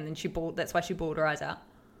Christie, and then that's why she bawled her eyes out.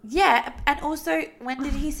 Yeah, and also, when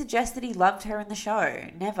did he suggest that he loved her in the show?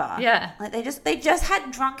 Never. Yeah. Like, they just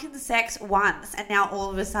had drunken sex once, and now all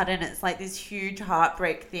of a sudden it's like this huge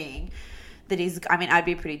heartbreak thing that is... I mean, I'd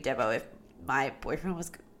be pretty devo if my boyfriend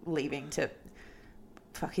was leaving to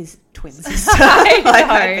fuck his twin sister. I'd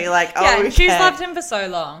be like, oh, yeah, okay. she's loved him for so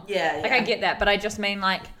long. Yeah, Like, yeah. I get that, but I just mean,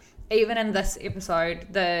 like, even in this episode,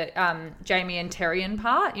 the Jamie and Tyrion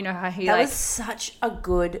part, you know how he That like... was such a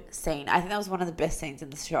good scene. I think that was one of the best scenes in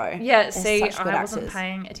the show. Yeah, They're see, such good I wasn't actors.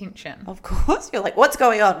 paying attention. Of course. You're like, what's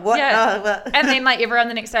going on? What? Yeah. what? And then, like, everyone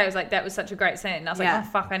the next day was like, that was such a great scene. And I was Yeah. like, oh,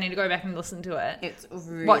 fuck, I need to go back and listen to it. It's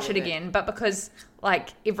really Watch it good. again. But because,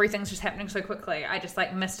 like, everything's just happening so quickly, I just,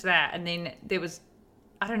 like, missed that. And then there was...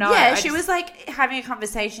 I don't know. Yeah, I she just- was like having a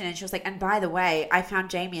conversation and she was like, and by the way, I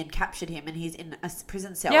found Jamie and captured him and he's in a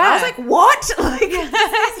prison cell. And I was Yeah. like, what?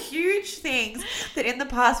 Like, these huge things that in the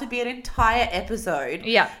past would be an entire episode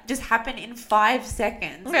Yeah. just happen in 5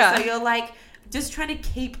 seconds. Yeah. So you're like just trying to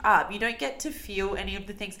keep up. You don't get to feel any of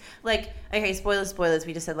the things. Like, okay, spoilers.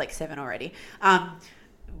 We just said like 7 already.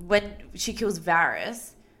 When she kills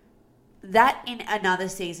Varys, that in another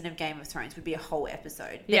season of Game of Thrones would be a whole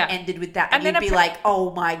episode that Yeah. ended with that, And and then you'd be like,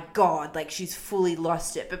 oh my God, like she's fully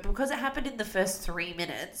lost it. But because it happened in the first 3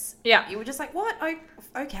 minutes, Yeah. you were just like, what? Oh,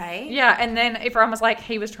 okay. Yeah, and then everyone was like,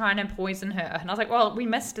 he was trying to poison her. And I was like, well, we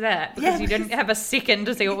missed that because Yeah, you didn't have a second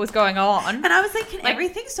to see what was going on. And I was like, can Like-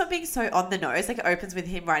 everything stop being so on the nose? Like, it opens with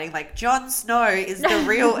him writing, like, Jon Snow is the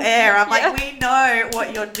real heir. I'm like, we know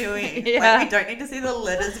what you're doing. Yeah. Like, we don't need to see the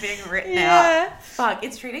letters being written Yeah. out. Fuck,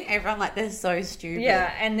 it's treating everyone like they're so stupid.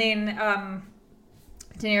 Yeah, and then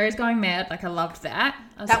Daenerys going mad. Like, I loved that.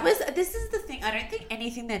 I This is the thing. I don't think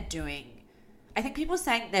anything they're doing. I think people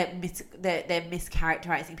saying they're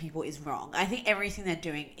mischaracterizing people is wrong. I think everything they're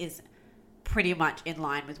doing is pretty much in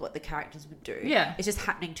line with what the characters would do. Yeah. It's just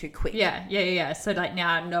happening too quick. Yeah. So, like,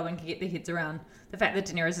 now no one can get their heads around the fact that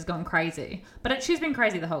Daenerys has gone crazy. But she's been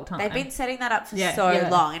crazy the whole time. They've been setting that up for Yeah, so yeah.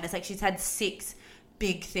 long, and it's like she's had 6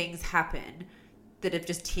 big things happen that have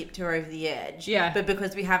just tipped her over the edge. Yeah. But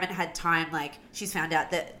because we haven't had time, like, she's found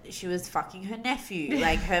out that she was fucking her nephew.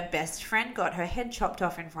 Like, her best friend got her head chopped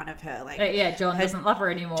off in front of her. Like, Jon doesn't love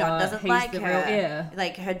her anymore. John doesn't He's like the her. real heir.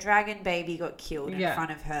 Like, her dragon baby got killed in Yeah.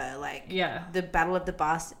 front of her. Like, Yeah. the Battle of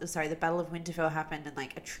Winterfell happened, and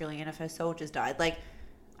like 1 trillion of her soldiers died. Like,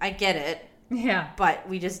 I get it. Yeah. But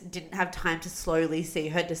we just didn't have time to slowly see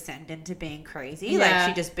her descend into being crazy. Yeah. Like,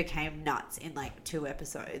 she just became nuts in like 2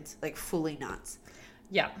 episodes, like fully nuts.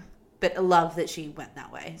 Yeah. But I love that she went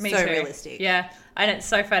that way. Me so too. realistic. Yeah. And it's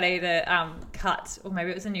so funny that Cut, or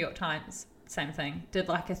maybe it was the New York Times, same thing, did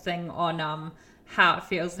like a thing on how it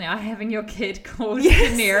feels now having your kid called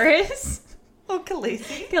Daenerys. Or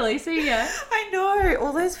Khaleesi. Khaleesi, yeah. I know.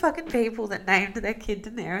 All those fucking people that named their kid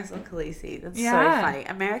Daenerys or Khaleesi. That's so Yeah. funny.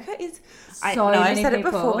 America is... I So know I've many said it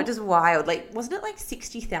before, people. but just wild. Like, wasn't it like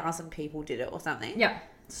 60,000 people did it or something? Yeah.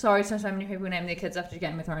 So many people name their kids after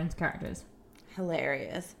Game of Thrones characters.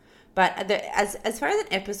 Hilarious. But as far as an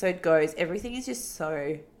episode goes, everything is just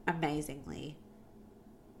so amazingly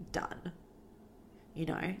done. You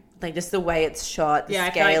know? Like, just the way it's shot, the I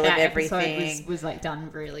feel scale like of that everything. episode was like done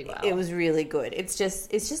really well. It was really good. It's just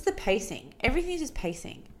the pacing. Everything's just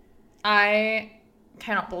pacing. I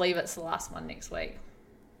cannot believe it's the last one next week.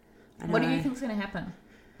 I What do know. you think's going to happen?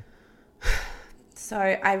 So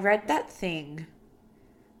I read that thing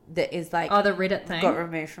that is like Oh, the Reddit thing. got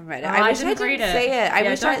removed from Reddit. Oh, I wish I didn't didn't read see it. I Yeah,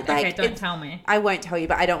 wish I don't- like. okay, don't it's- tell me. I won't tell you,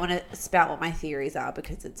 but I don't want to spout what my theories are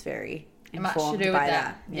because it's very Much to informed do with by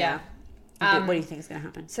that. Yeah. What do you think is going to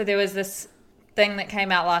happen? So there was this thing that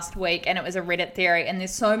came out last week, and it was a Reddit theory, and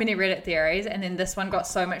there's so many Reddit theories, and then this one got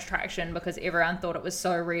so much traction because everyone thought it was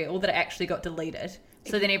so real that it actually got deleted.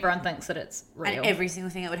 So then everyone thinks that it's real. And every single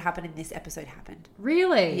thing that would happen in this episode happened.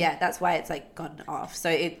 Really? Yeah, that's why it's like gone off. So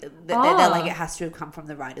they're Oh. like, it has to have come from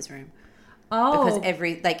the writer's room. Oh. Because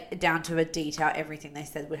every, like, down to a detail, everything they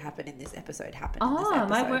said would happen in this episode happened in this Oh, episode.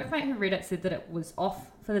 my workmate who read it said that it was off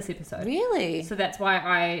for this episode. Really? So that's why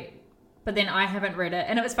I But then I haven't read it.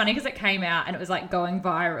 And it was funny because it came out and it was like going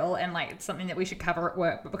viral and like it's something that we should cover at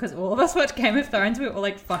work. But because all of us watch Game of Thrones, we were all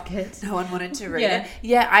like, fuck it. No one wanted to read it.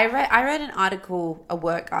 Yeah, I read an article, a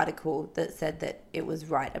work article that said that it was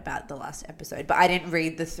right about the last episode. But I didn't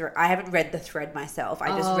read the thread. I haven't read the thread myself.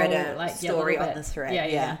 I just read a story on the thread.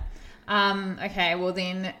 Yeah. Okay, well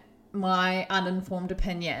then my uninformed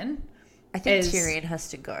opinion I think Tyrion has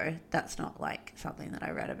to go. That's not like something that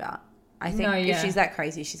I read about. I think if she's that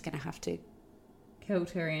crazy, she's going to have to kill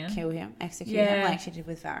Tyrion. Kill him, execute him like she did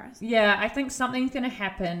with Varys. Yeah, I think something's going to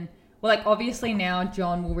happen. Well, like obviously now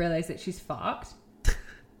Jon will realize that she's fucked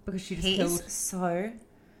because she just killed. He's so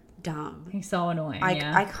dumb. He's so annoying.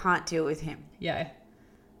 I can't deal with him. Yeah.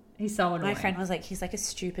 He's so annoying. My friend was like, he's like a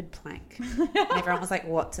stupid plank. And everyone was like,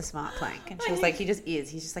 what's a smart plank? And she was like, he just is.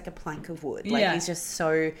 He's just like a plank of wood. Like he's just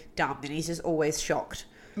so dumb and he's just always shocked.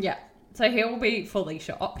 Yeah. So he'll be fully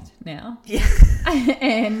shocked now. Yeah.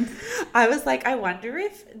 And I was like, I wonder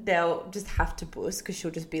if they'll just have to boost because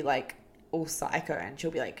she'll just be like all psycho and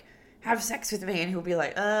she'll be like, have sex with me. And he'll be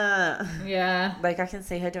like, yeah. Like I can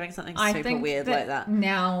see her doing something super weird like that.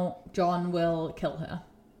 Now Jon will kill her.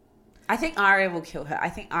 I think Arya will kill her. I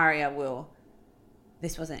think Arya will.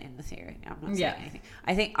 This wasn't in the theory. I'm not saying anything.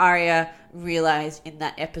 I think Arya realized in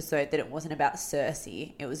that episode that it wasn't about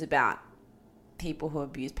Cersei. It was about people who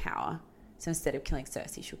abuse power. So instead of killing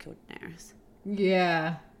Cersei, she'll kill Daenerys.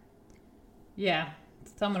 Yeah. Yeah.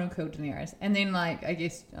 Someone will kill Daenerys. And then, like, I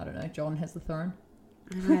guess, I don't know, Jon has the throne.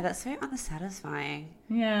 I know, that's so unsatisfying.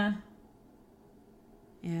 Yeah.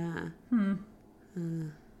 Yeah.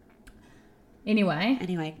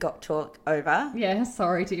 Anyway, got talk over. Yeah,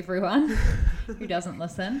 sorry to everyone who doesn't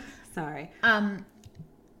listen. Sorry.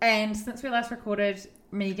 And since we last recorded,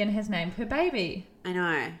 Megan has named her baby. I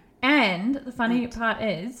know. And the funny part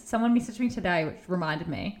is, someone messaged me today, which reminded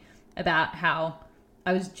me about how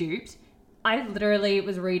I was duped. I literally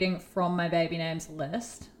was reading from my baby names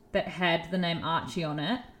list that had the name Archie on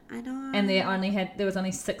it. I know. And there was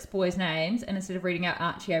only 6 boys' names, and instead of reading out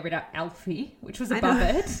Archie, I read out Alfie, which was above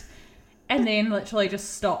it. And then literally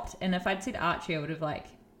just stopped. And if I'd said Archie, it would have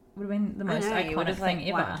been the most iconic thing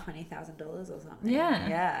ever. $20,000 or something. Yeah.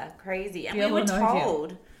 Yeah, crazy. And we were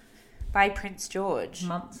told by Prince George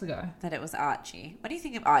months ago that it was Archie. What do you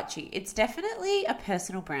think of Archie? It's definitely a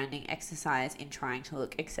personal branding exercise in trying to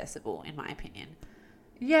look accessible, in my opinion.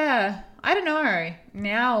 Yeah. I don't know.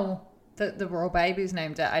 Now that the royal baby's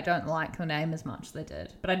named it, I don't like the name as much as they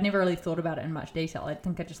did. But I'd never really thought about it in much detail. I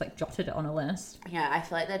think I just like jotted it on a list. Yeah, I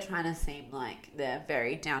feel like they're trying to seem like they're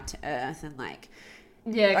very down to earth and like,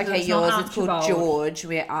 yeah, okay, yours is called George,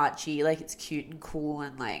 we're Archie, like it's cute and cool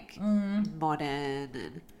and like modern.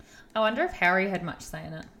 And I wonder if Harry had much say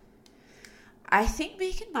in it. I think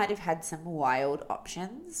Meghan might have had some wild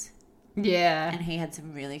options. Yeah. And he had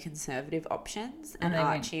some really conservative options. And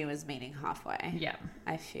Archie was meeting halfway. Yeah.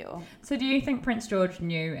 I feel. So do you think Prince George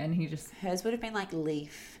knew and he just... Hers would have been like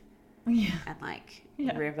Leaf. Yeah. And like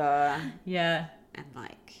River. Yeah. And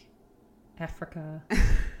like... Africa.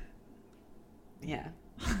 Yeah.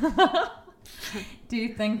 Do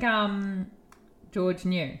you think George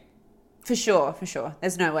knew? For sure.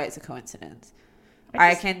 There's no way it's a coincidence. I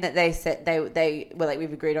reckon that they said they were like,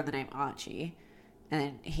 we've agreed on the name Archie. And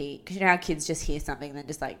then because you know how kids just hear something and then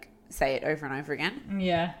just like say it over and over again?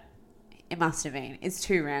 Yeah. It must have been. It's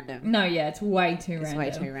too random. No, yeah, it's way too random.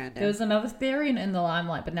 It's way too random. There was another theory in the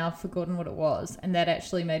Limelight, but now I've forgotten what it was. And that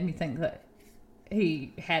actually made me think that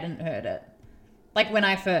he hadn't heard it. Like when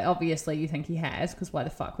obviously you think he has, because why the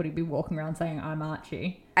fuck would he be walking around saying, I'm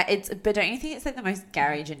Archie? But don't you think it's like the most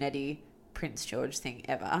Gary Janetti Prince George thing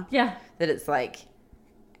ever? Yeah. That it's like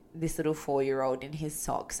this little 4-year-old in his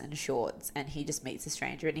socks and shorts and he just meets a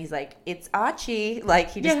stranger and he's like, it's Archie.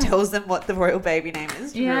 Like he just tells them what the royal baby name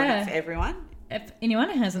is to ruin it for everyone. If anyone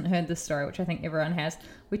hasn't heard this story, which I think everyone has,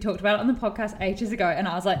 we talked about it on the podcast ages ago and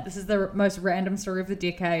I was like, this is the most random story of the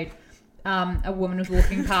decade. A woman was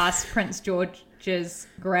walking past Prince George's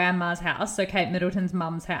grandma's house, so Kate Middleton's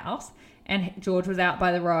mum's house, and George was out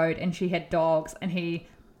by the road and she had dogs and he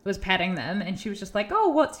was patting them and she was just like, oh,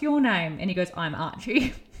 what's your name? And he goes, I'm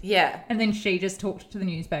Archie. Yeah. And then she just talked to the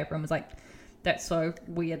newspaper and was like, that's so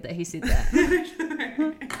weird that he said that.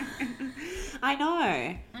 I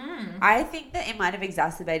know. I think that it might have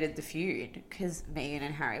exacerbated the feud because Meghan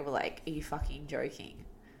and Harry were like, are you fucking joking?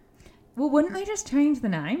 Well, wouldn't they just change the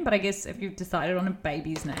name? But I guess if you've decided on a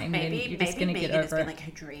baby's name, then you're just going to get over it. Maybe Meghan has been like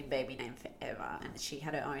her dream baby name forever and she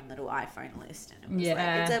had her own little iPhone list and it was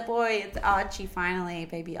like, it's a boy, it's Archie finally,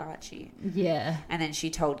 baby Archie. Yeah. And then she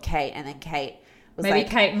told Kate and then Kate was Maybe like,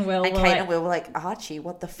 Kate and Will and were Kate like- and Will were like, Archie,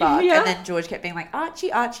 what the fuck? Yeah. And then George kept being like,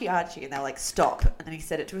 Archie, Archie, Archie. And they were like, stop. And then he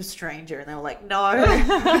said it to a stranger and they were like, no.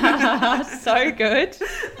 So good.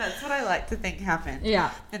 That's what I like to think happened.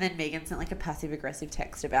 Yeah. And then Megan sent like a passive aggressive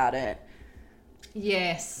text about it.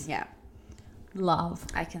 Yes. Yeah. Love.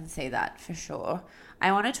 I can see that for sure.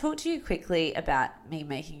 I want to talk to you quickly about me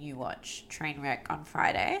making you watch Trainwreck on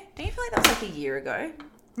Friday. Don't you feel like that was like a year ago?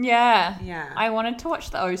 Yeah. Yeah. I wanted to watch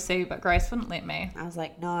the OC, but Grace wouldn't let me. I was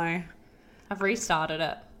like, no. I've restarted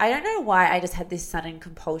it. I don't know why I just had this sudden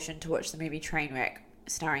compulsion to watch the movie Trainwreck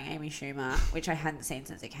starring Amy Schumer, which I hadn't seen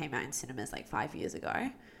since it came out in cinemas like 5 years ago.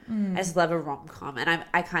 I just love a rom-com. And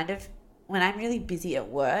I kind of, when I'm really busy at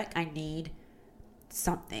work, I need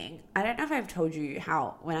something. I don't know if I've told you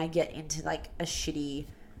how when I get into like a shitty,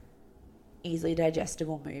 easily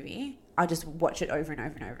digestible movie, I'll just watch it over and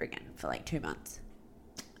over and over again for like 2 months.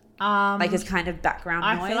 Like as kind of background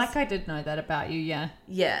noise. I feel like I did know that about you, yeah.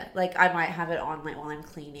 Yeah, like I might have it on like while I'm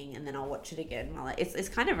cleaning and then I'll watch it again while it's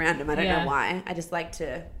kind of random. I don't know why. I just like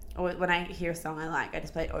to, or when I hear a song I like, I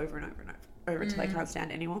just play it over and over and over until I can't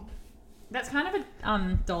stand it anymore. That's kind of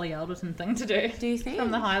a Dolly Alderton thing to do. Do you think?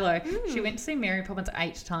 From the high-low. She went to see Mary Poppins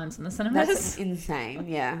 8 times in the cinemas. That's insane.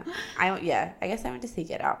 Yeah. I guess I went to see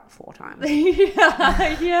Get Out 4 times.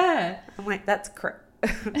 yeah. I'm like, that's correct.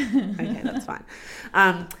 Okay, that's fine.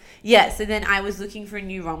 Yeah, so then I was looking for a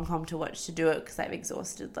new rom-com to watch to do it because I've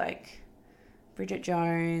exhausted like Bridget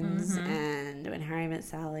Jones and When Harry Met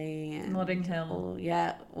Sally and Notting Hill.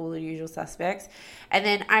 all the usual suspects. And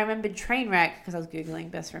then I remembered Trainwreck because I was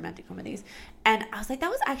Googling best romantic comedies. And I was like, that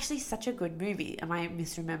was actually such a good movie. Am I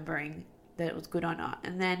misremembering that it was good or not?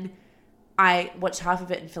 And then I watched half of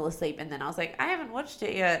it and fell asleep. And then I was like, I haven't watched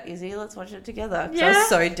it yet, Izzy. Let's watch it together. I was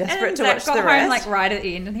so desperate to watch the got rest. home, like right at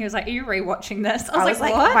the end, and he was like, "Are you rewatching this?" I was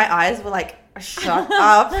like, "What?" my eyes were like, shut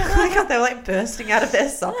up. Like, they were like bursting out of their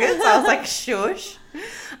sockets. I was like, shush.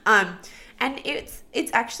 And it's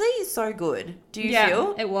actually so good. Do you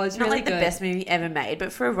feel? it was It's not really like good. the best movie ever made,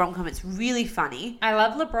 but for a rom-com, it's really funny. I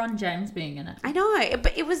love LeBron James being in it. I know,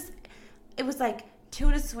 but it was like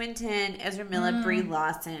Tilda Swinton, Ezra Miller, Brie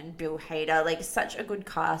Larson, Bill Hader, like such a good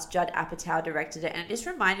cast. Judd Apatow directed it, and it just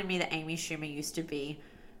reminded me that Amy Schumer used to be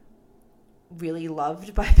really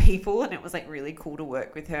loved by people, and it was like really cool to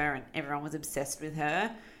work with her, and everyone was obsessed with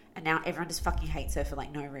her, and now everyone just fucking hates her for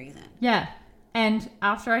like no reason. Yeah. And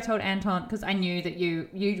after I told Anton, because I knew that you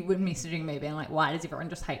were messaging me being like, why does everyone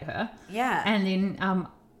just hate her? Yeah. And then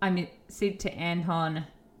I said to Anton,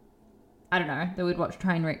 I don't know, that we'd watch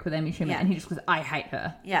Trainwreck with Amy Schumer, and he just goes, I hate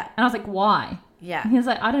her. Yeah. And I was like, why? Yeah. And he was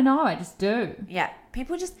like, I don't know, I just do. Yeah,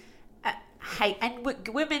 people just hate, and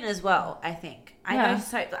women as well, I think. I know,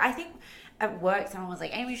 so I think at work someone was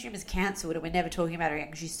like, Amy Schumer's cancelled and we're never talking about her again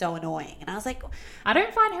because she's so annoying. And I was like, I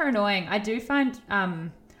don't find her annoying. I do find,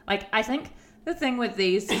 I think the thing with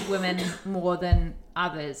these women more than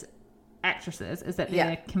others actresses is that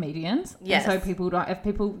they're comedians. Yes. And so if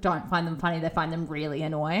people don't find them funny, they find them really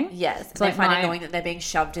annoying. yes, So they like find it annoying that they're being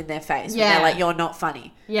shoved in their face. Yeah. Yeah. They're like, you're not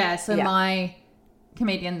funny. Yeah, so Yeah. my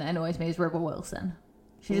comedian that annoys me is Rebel Wilson.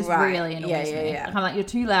 She just Right. really annoys Yeah, me. yeah. Like, I'm like, you're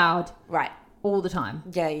too loud Right. all the time.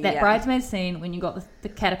 Yeah, That yeah. bridesmaid scene when you got the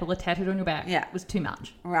caterpillar tattooed on your back was too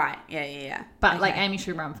much. Right. Yeah. But like Okay. Amy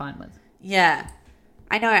Schumer, I'm fine with. Yeah.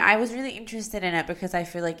 I know. I was really interested in it because I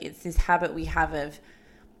feel like it's this habit we have of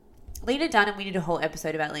Lena Dunham. We did a whole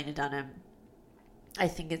episode about Lena Dunham. I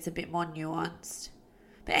think it's a bit more nuanced.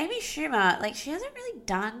 But Amy Schumer, like, she hasn't really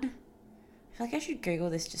done... I feel like I should Google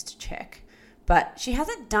this just to check. But she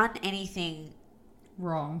hasn't done anything,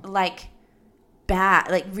 Wrong. like,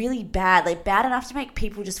 bad. Like, really bad. Like, bad enough to make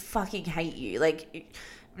people just fucking hate you. Like,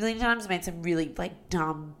 Lena Dunham's made some really, like,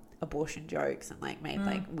 dumb abortion jokes and, like, made,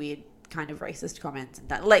 like, weird kind of racist comments and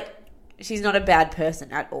that. Like, she's not a bad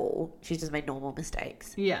person at all. She's just made normal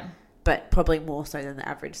mistakes. Yeah. But probably more so than the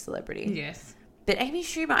average celebrity. Yes. But Amy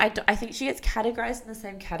Schumer, I think she gets categorized in the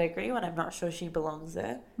same category when I'm not sure she belongs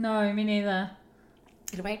there. No, me neither.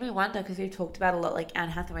 It made me wonder because we've talked about a lot, like Anne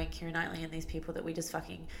Hathaway and Keira Knightley and these people that we just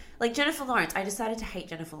fucking... Like Jennifer Lawrence. I decided to hate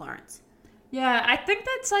Jennifer Lawrence. Yeah, I think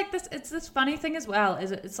that's like this. It's this funny thing as well.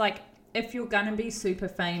 Is it's like if you're gonna be super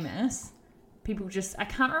famous, people just... I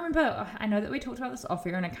can't remember. I know that we talked about this off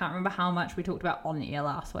air, and I can't remember how much we talked about on the air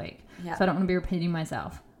last week. Yeah. So I don't want to be repeating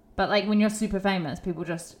myself. But like when you're super famous, people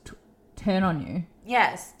just turn on you.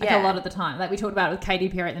 Yes. Like yeah. a lot of the time. Like we talked about it with Katy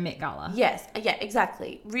Perry at the Met Gala. Yes. Yeah,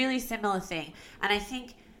 exactly. Really similar thing. And I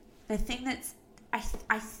think the thing that's... I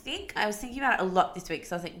think I was thinking about it a lot this week.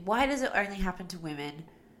 So I was like, why does it only happen to women?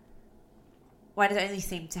 Why does it only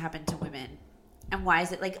seem to happen to women? And why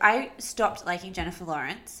is it... Like, I stopped liking Jennifer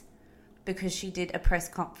Lawrence because she did a press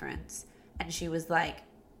conference and she was like,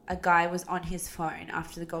 a guy was on his phone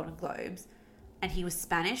after the Golden Globes, and he was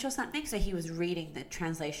Spanish or something, so he was reading the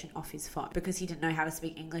translation off his phone because he didn't know how to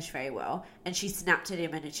speak English very well. And she snapped at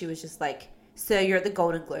him, and she was just like, "Sir, you're at the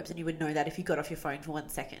Golden Globes, and you would know that if you got off your phone for 1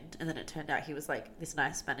 second." And then it turned out he was like this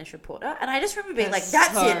nice Spanish reporter. And I just remember being like,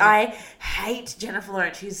 that's it. I hate Jennifer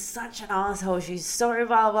Lawrence. She's such an asshole. She's so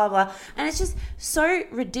blah, blah, blah. And it's just so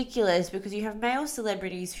ridiculous because you have male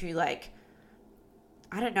celebrities who like,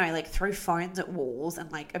 I don't know, like throw phones at walls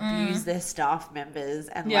and like abuse their staff members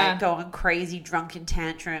and like go on crazy drunken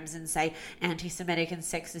tantrums and say anti-Semitic and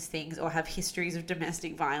sexist things or have histories of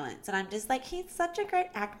domestic violence. And I'm just like, he's such a great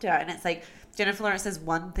actor. And it's like Jennifer Lawrence says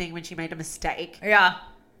one thing when she made a mistake. Yeah.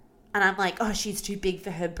 And I'm like, oh, she's too big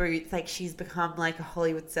for her boots. Like she's become like a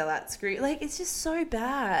Hollywood sellout screw. Like it's just so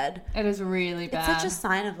bad. It is really bad. It's such a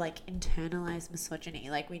sign of like internalized misogyny.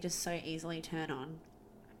 Like we just so easily turn on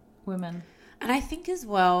women. And I think as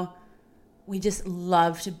well, we just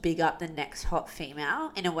love to big up the next hot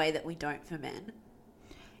female in a way that we don't for men.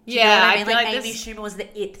 Do you know what I mean? Like Amy Schumer was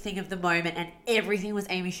the it thing of the moment, and everything was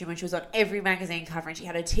Amy Schumer. She was on every magazine cover, and she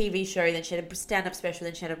had a TV show, then she had a stand-up special,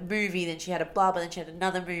 then she had a movie, then she had a blah, blah, then she had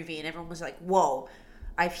another movie, and everyone was like, whoa,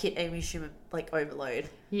 I've hit Amy Schumer, like, overload.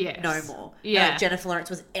 Yes. No more. Yeah. Like, Jennifer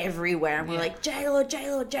Lawrence was everywhere, and we were like, J-Lo,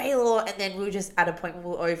 J-Lo, J-Lo, and then we were just at a point where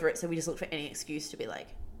we were over it, so we just looked for any excuse to be like,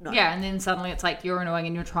 no. Yeah, and then suddenly it's like you're annoying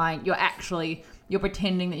and you're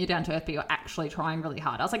pretending that you're down to earth, but you're actually trying really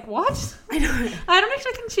hard. I was like, what? I know. I don't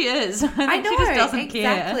actually think she is. I know, she just doesn't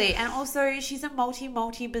care. Exactly. And also, she's a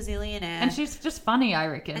multi-bazillionaire. And she's just funny, I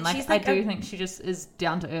reckon. And like she's I do think she just is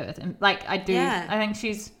down to earth. And like I do, I think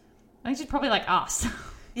she's probably like us.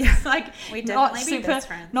 Yeah. Like we not definitely be super, best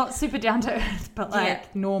friends. not super down to earth, but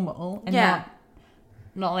like normal and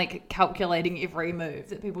not like calculating every move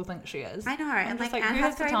that people think she is. I know. I'm and just like who Anne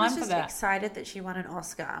has the Hathaway time was for just that? excited that she won an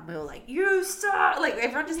Oscar, and we were like, you suck. Like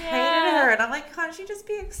everyone just hated her, and I'm like, can't she just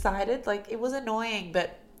be excited? Like it was annoying,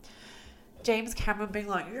 but James Cameron being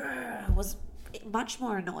like, yeah, was much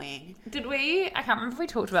more annoying. Did we? I can't remember if we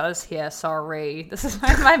talked about this here. Sorry, this is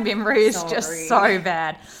like my memory is just so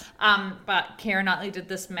bad. But Keira Knightley did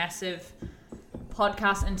this massive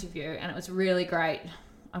podcast interview, and it was really great.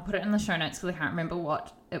 I put it in the show notes because I can't remember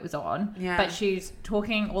what it was on. Yeah. But she's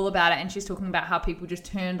talking all about it, and she's talking about how people just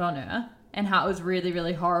turned on her and how it was really,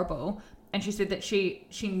 really horrible. And she said that she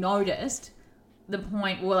noticed the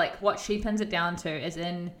point, or like what she pins it down to is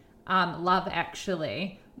in Love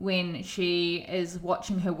Actually, when she is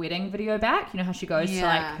watching her wedding video back. You know how she goes to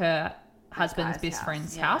like her husband's best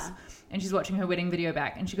friend's house, and she's watching her wedding video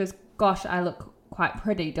back, and she goes, "Gosh, I look quite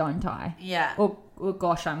pretty, don't I?" Yeah. Or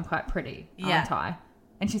gosh, I'm quite pretty, aren't I?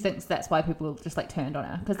 And she thinks that's why people just like turned on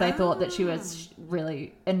her, because they thought that she was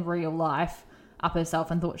really in real life up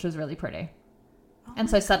herself and thought she was really pretty. And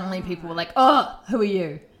so suddenly people were like, "Oh, who are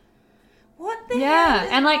you?" What the hell? Yeah,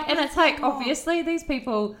 and like, and it's like obviously these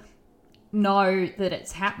people know that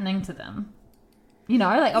it's happening to them. You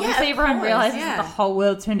know, like obviously everyone realizes that the whole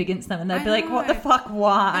world turned against them, and they'd be like, "What the fuck?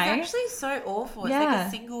 Why?" It's actually so awful. It's like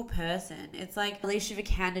a single person. It's like Alicia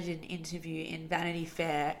Vikander did an interview in Vanity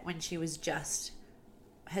Fair when she was just,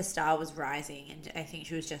 her star was rising, and I think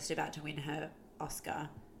she was just about to win her Oscar.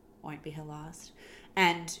 Won't be her last.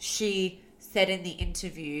 And she said in the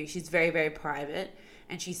interview, she's very, very private,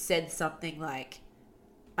 and she said something like,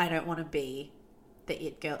 "I don't want to be the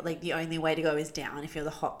it girl, like the only way to go is down if you're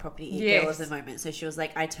the hot property it girl of the moment." So she was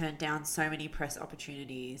like, "I turned down so many press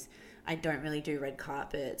opportunities. I don't really do red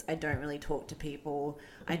carpets. I don't really talk to people.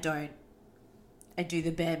 I do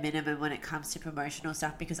the bare minimum when it comes to promotional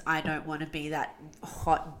stuff because I don't want to be that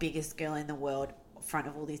hot biggest girl in the world in front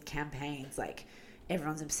of all these campaigns. Like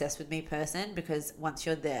everyone's obsessed with me person, because once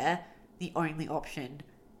you're there, the only option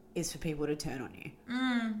is for people to turn on you.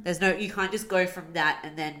 There's no, you can't just go from that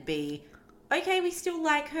and then be, okay, we still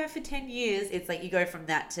like her for 10 years. It's like you go from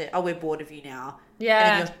that to, oh, we're bored of you now. Yeah.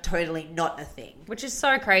 And then you're totally not a thing. Which is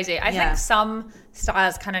so crazy. I think some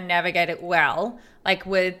stars kind of navigate it well. Like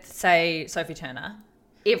with, say, Sophie Turner.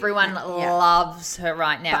 Everyone loves her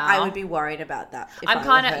right now. But I would be worried about that. I'm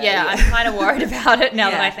kind of worried about it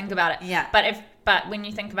now that I think about it. Yeah. But when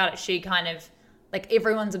you think about it, she kind of, like,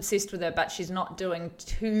 everyone's obsessed with her, but she's not doing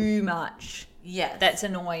too much. Yes. That's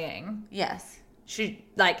annoying. Yes. She,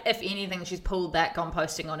 like, if anything, she's pulled back on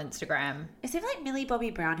posting on Instagram. Is it like Millie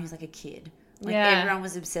Bobby Brown, who's like a kid? Like Yeah. everyone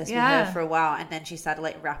was obsessed with Yeah. her for a while, and then she started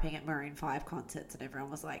like rapping at Maroon 5 concerts, and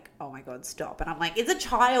everyone was like, "Oh my god, stop!" And I'm like, "It's a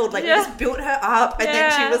child. Like we just built her up, and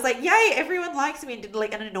then she was like, yay, everyone likes me," and did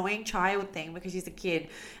like an annoying child thing because she's a kid,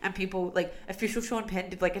 and people like official Sean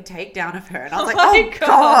Penn did like a takedown of her, and I was like, my "Oh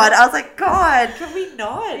god!" I was like, "God, can we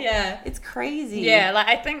not?" Yeah. It's crazy. Yeah, like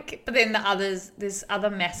I think, but then there's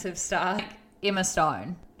other massive stars, like Emma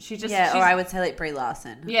Stone. She's, or I would say like Brie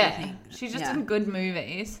Larson. I yeah, think. she's just yeah. in good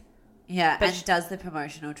movies. Yeah, but and does the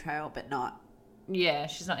promotional trail, but not. Yeah,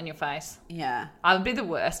 she's not in your face. Yeah. I would be the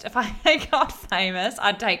worst if I got famous.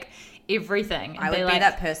 I'd take everything. And I would be like,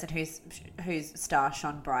 that person whose star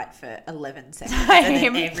shone bright for 11 seconds and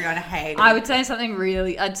then everyone hated. I'd say something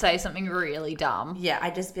really dumb. Yeah,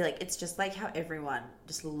 I'd just be like, it's just like how everyone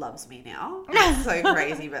just loves me now. It's so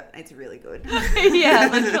crazy, but it's really good. Yeah,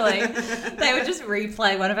 literally. They would just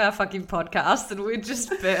replay one of our fucking podcasts and we'd just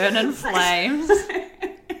burn in flames.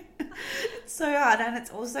 It's so hard. And it's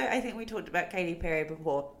also, I think we talked about Katy Perry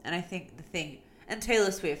before, and I think and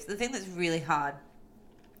Taylor Swift, the thing that's really hard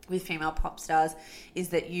with female pop stars is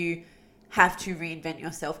that you have to reinvent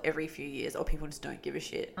yourself every few years or people just don't give a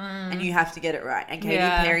shit. And you have to get it right. And Katy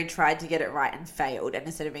Perry tried to get it right and failed. And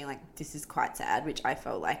instead of being like, this is quite sad, which I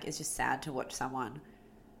felt like is just sad to watch someone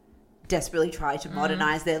desperately try to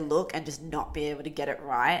modernize their look and just not be able to get it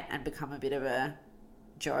right and become a bit of a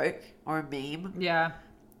joke or a meme. Yeah.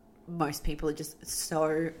 Most people are just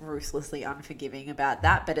so ruthlessly unforgiving about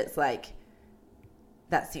that, but it's like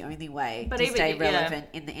that's the only way to stay relevant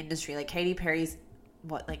in the industry. Like Katy Perry's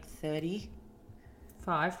what, like 35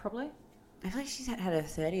 probably? I feel like she's had her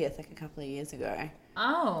 30th like a couple of years ago.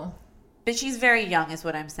 Oh. But she's very young is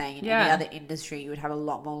what I'm saying. In any Yeah. other industry you would have a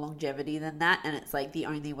lot more longevity than that, and it's like the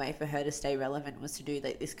only way for her to stay relevant was to do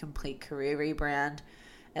like this complete career rebrand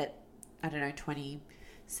at, I don't know,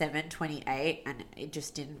 27, 28, and it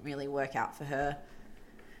just didn't really work out for her.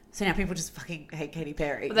 So now people just fucking hate Katy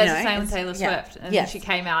Perry. But that's you know? the same with It's- Taylor yeah. Swift. And Yes. then she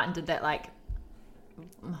came out and did that like,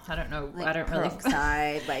 I don't know, Like I don't really...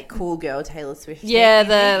 peroxide, like cool girl Taylor Swift. Yeah, thing,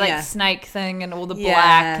 the you like think? snake thing and all the Yeah.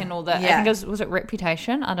 black and all that. I Yeah. think was it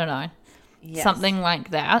Reputation? I don't know. Yes. Something like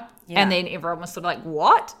that. Yeah. And then everyone was sort of like,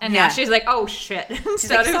 what? And Yeah. now she's like, oh shit. She's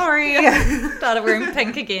like, sorry. Started wearing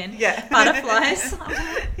pink again. Yeah. Butterflies.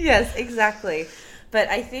 Yes, exactly. But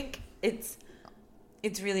I think it's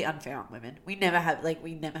really unfair on women. We never have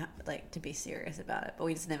to be serious about it, but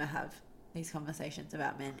we just never have these conversations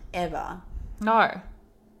about men ever. No.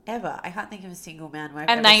 Ever. I can't think of a single man where I've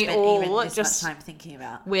And ever they spent all even this just- much time thinking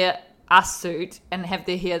about. Wear a suit and have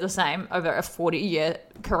their hair the same over a 40-year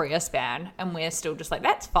career span, and we're still just like,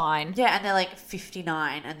 that's fine. Yeah, and they're like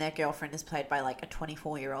 59 and their girlfriend is played by like a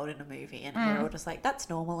 24-year-old in a movie, and they're all just like, that's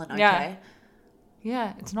normal and okay. Yeah.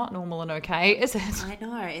 Yeah, it's not normal and okay, is it? I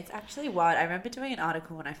know, it's actually wild. I remember doing an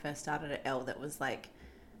article when I first started at Elle that was like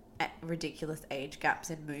at ridiculous age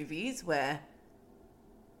gaps in movies where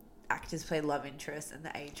actors play love interests and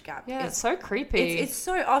the age gap Yeah, is it's so creepy. it's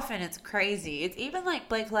so often it's crazy. It's even like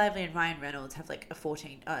Blake Lively and Ryan Reynolds have like a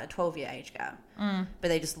 12-year age gap, but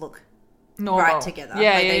they just look Normal. right together.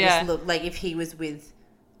 Yeah, like yeah, they yeah. just look like if he was with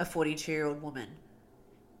a 42-year-old woman,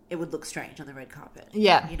 it would look strange on the red carpet.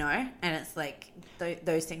 Yeah. You know? And it's like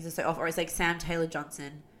those things are so off. Or it's like Sam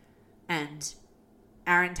Taylor-Johnson and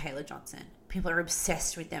Aaron Taylor-Johnson. People are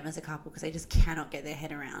obsessed with them as a couple because they just cannot get their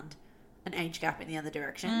head around an age gap in the other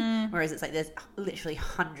direction. Whereas it's like there's literally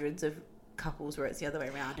hundreds of couples where it's the other way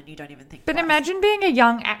around and you don't even think But twice. imagine being a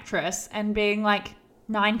young actress and being like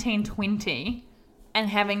 19, 20 and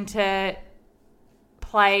having to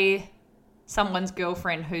play someone's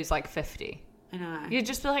girlfriend who's like 50. I know. You'd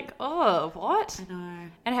just be like, oh, what? I know.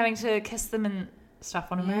 And having to kiss them and stuff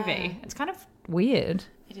on a Yeah. movie. It's kind of weird.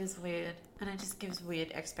 It is weird. And it just gives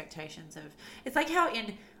weird expectations of... It's like how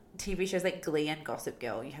in TV shows like Glee and Gossip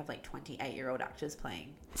Girl, you have like 28-year-old actors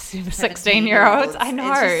playing 16-year-olds. I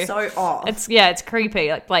know. It's just so off. It's creepy.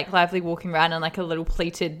 Like Blake Lively walking around in like a little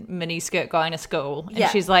pleated mini skirt going to school. And Yeah.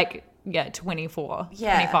 she's like, 24,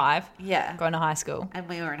 Yeah. 25. Yeah. Going to high school. And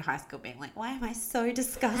we were in high school being like, why am I so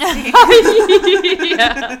disgusting?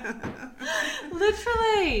 Yeah.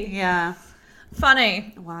 Literally. Yeah.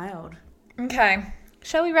 Funny. Wild. Okay.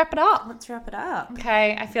 Shall we wrap it up? Let's wrap it up.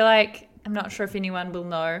 Okay. I feel like I'm not sure if anyone will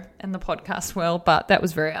know in the podcast world, but that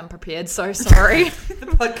was very unprepared. So sorry. The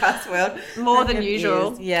podcast world. More than It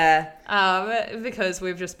usual. is. Yeah. Because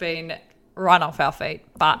we've just been run off our feet.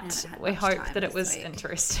 But haven't had we much hope time that it this was week.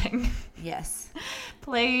 interesting. Yes.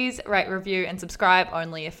 Please rate, review, and subscribe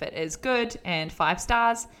only if it is good and 5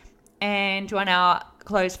 stars. And join our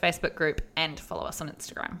closed Facebook group and follow us on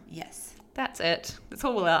Instagram. Yes. That's it. That's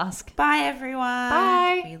all we'll ask. Bye, everyone.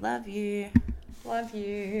 Bye. We love you. Love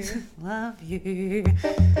you. Love you.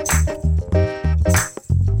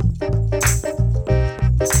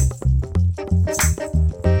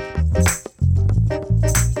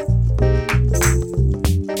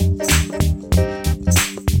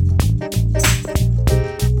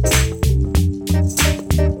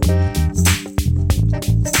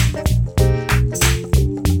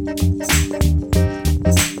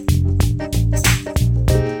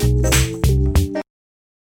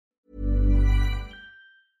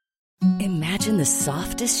 Imagine the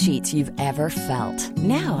softest sheets you've ever felt.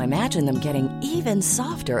 Now imagine them getting even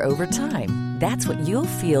softer over time. That's what you'll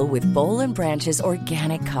feel with Boll & Branch's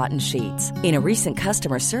organic cotton sheets. In a recent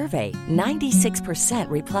customer survey, 96%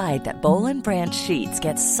 replied that Boll & Branch sheets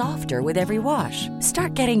get softer with every wash.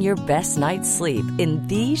 Start getting your best night's sleep in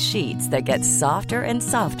these sheets that get softer and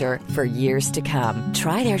softer for years to come.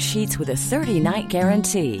 Try their sheets with a 30-night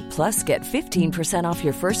guarantee. Plus, get 15% off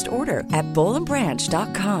your first order at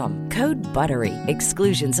bollandbranch.com. Code BUTTERY.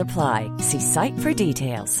 Exclusions apply. See site for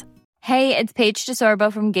details. Hey, it's Paige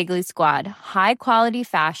DeSorbo from Giggly Squad. High quality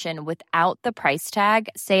fashion without the price tag.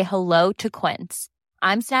 Say hello to Quince.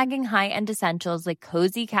 I'm snagging high-end essentials like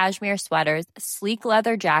cozy cashmere sweaters, sleek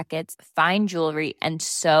leather jackets, fine jewelry, and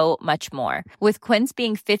so much more. With Quince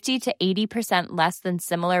being 50 to 80% less than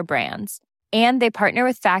similar brands. And they partner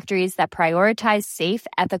with factories that prioritize safe,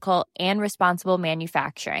 ethical, and responsible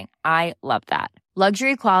manufacturing. I love that.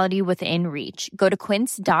 Luxury quality within reach. Go to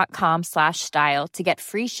quince.com/style to get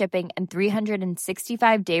free shipping and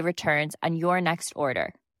 365-day returns on your next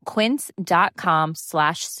order.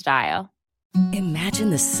 Quince.com/style. Imagine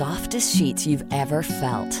the softest sheets you've ever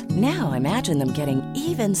felt. Now imagine them getting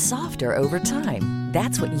even softer over time.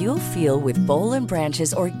 That's what you'll feel with Boll &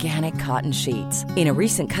 Branch's organic cotton sheets. In a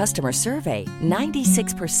recent customer survey,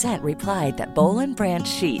 96% replied that Boll & Branch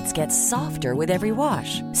sheets get softer with every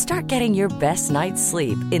wash. Start getting your best night's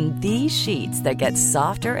sleep in these sheets that get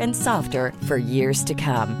softer and softer for years to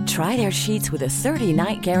come. Try their sheets with a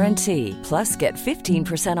 30-night guarantee. Plus, get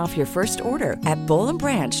 15% off your first order at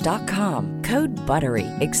bollandbranch.com. Code BUTTERY.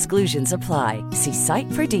 Exclusions apply. See site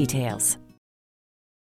for details.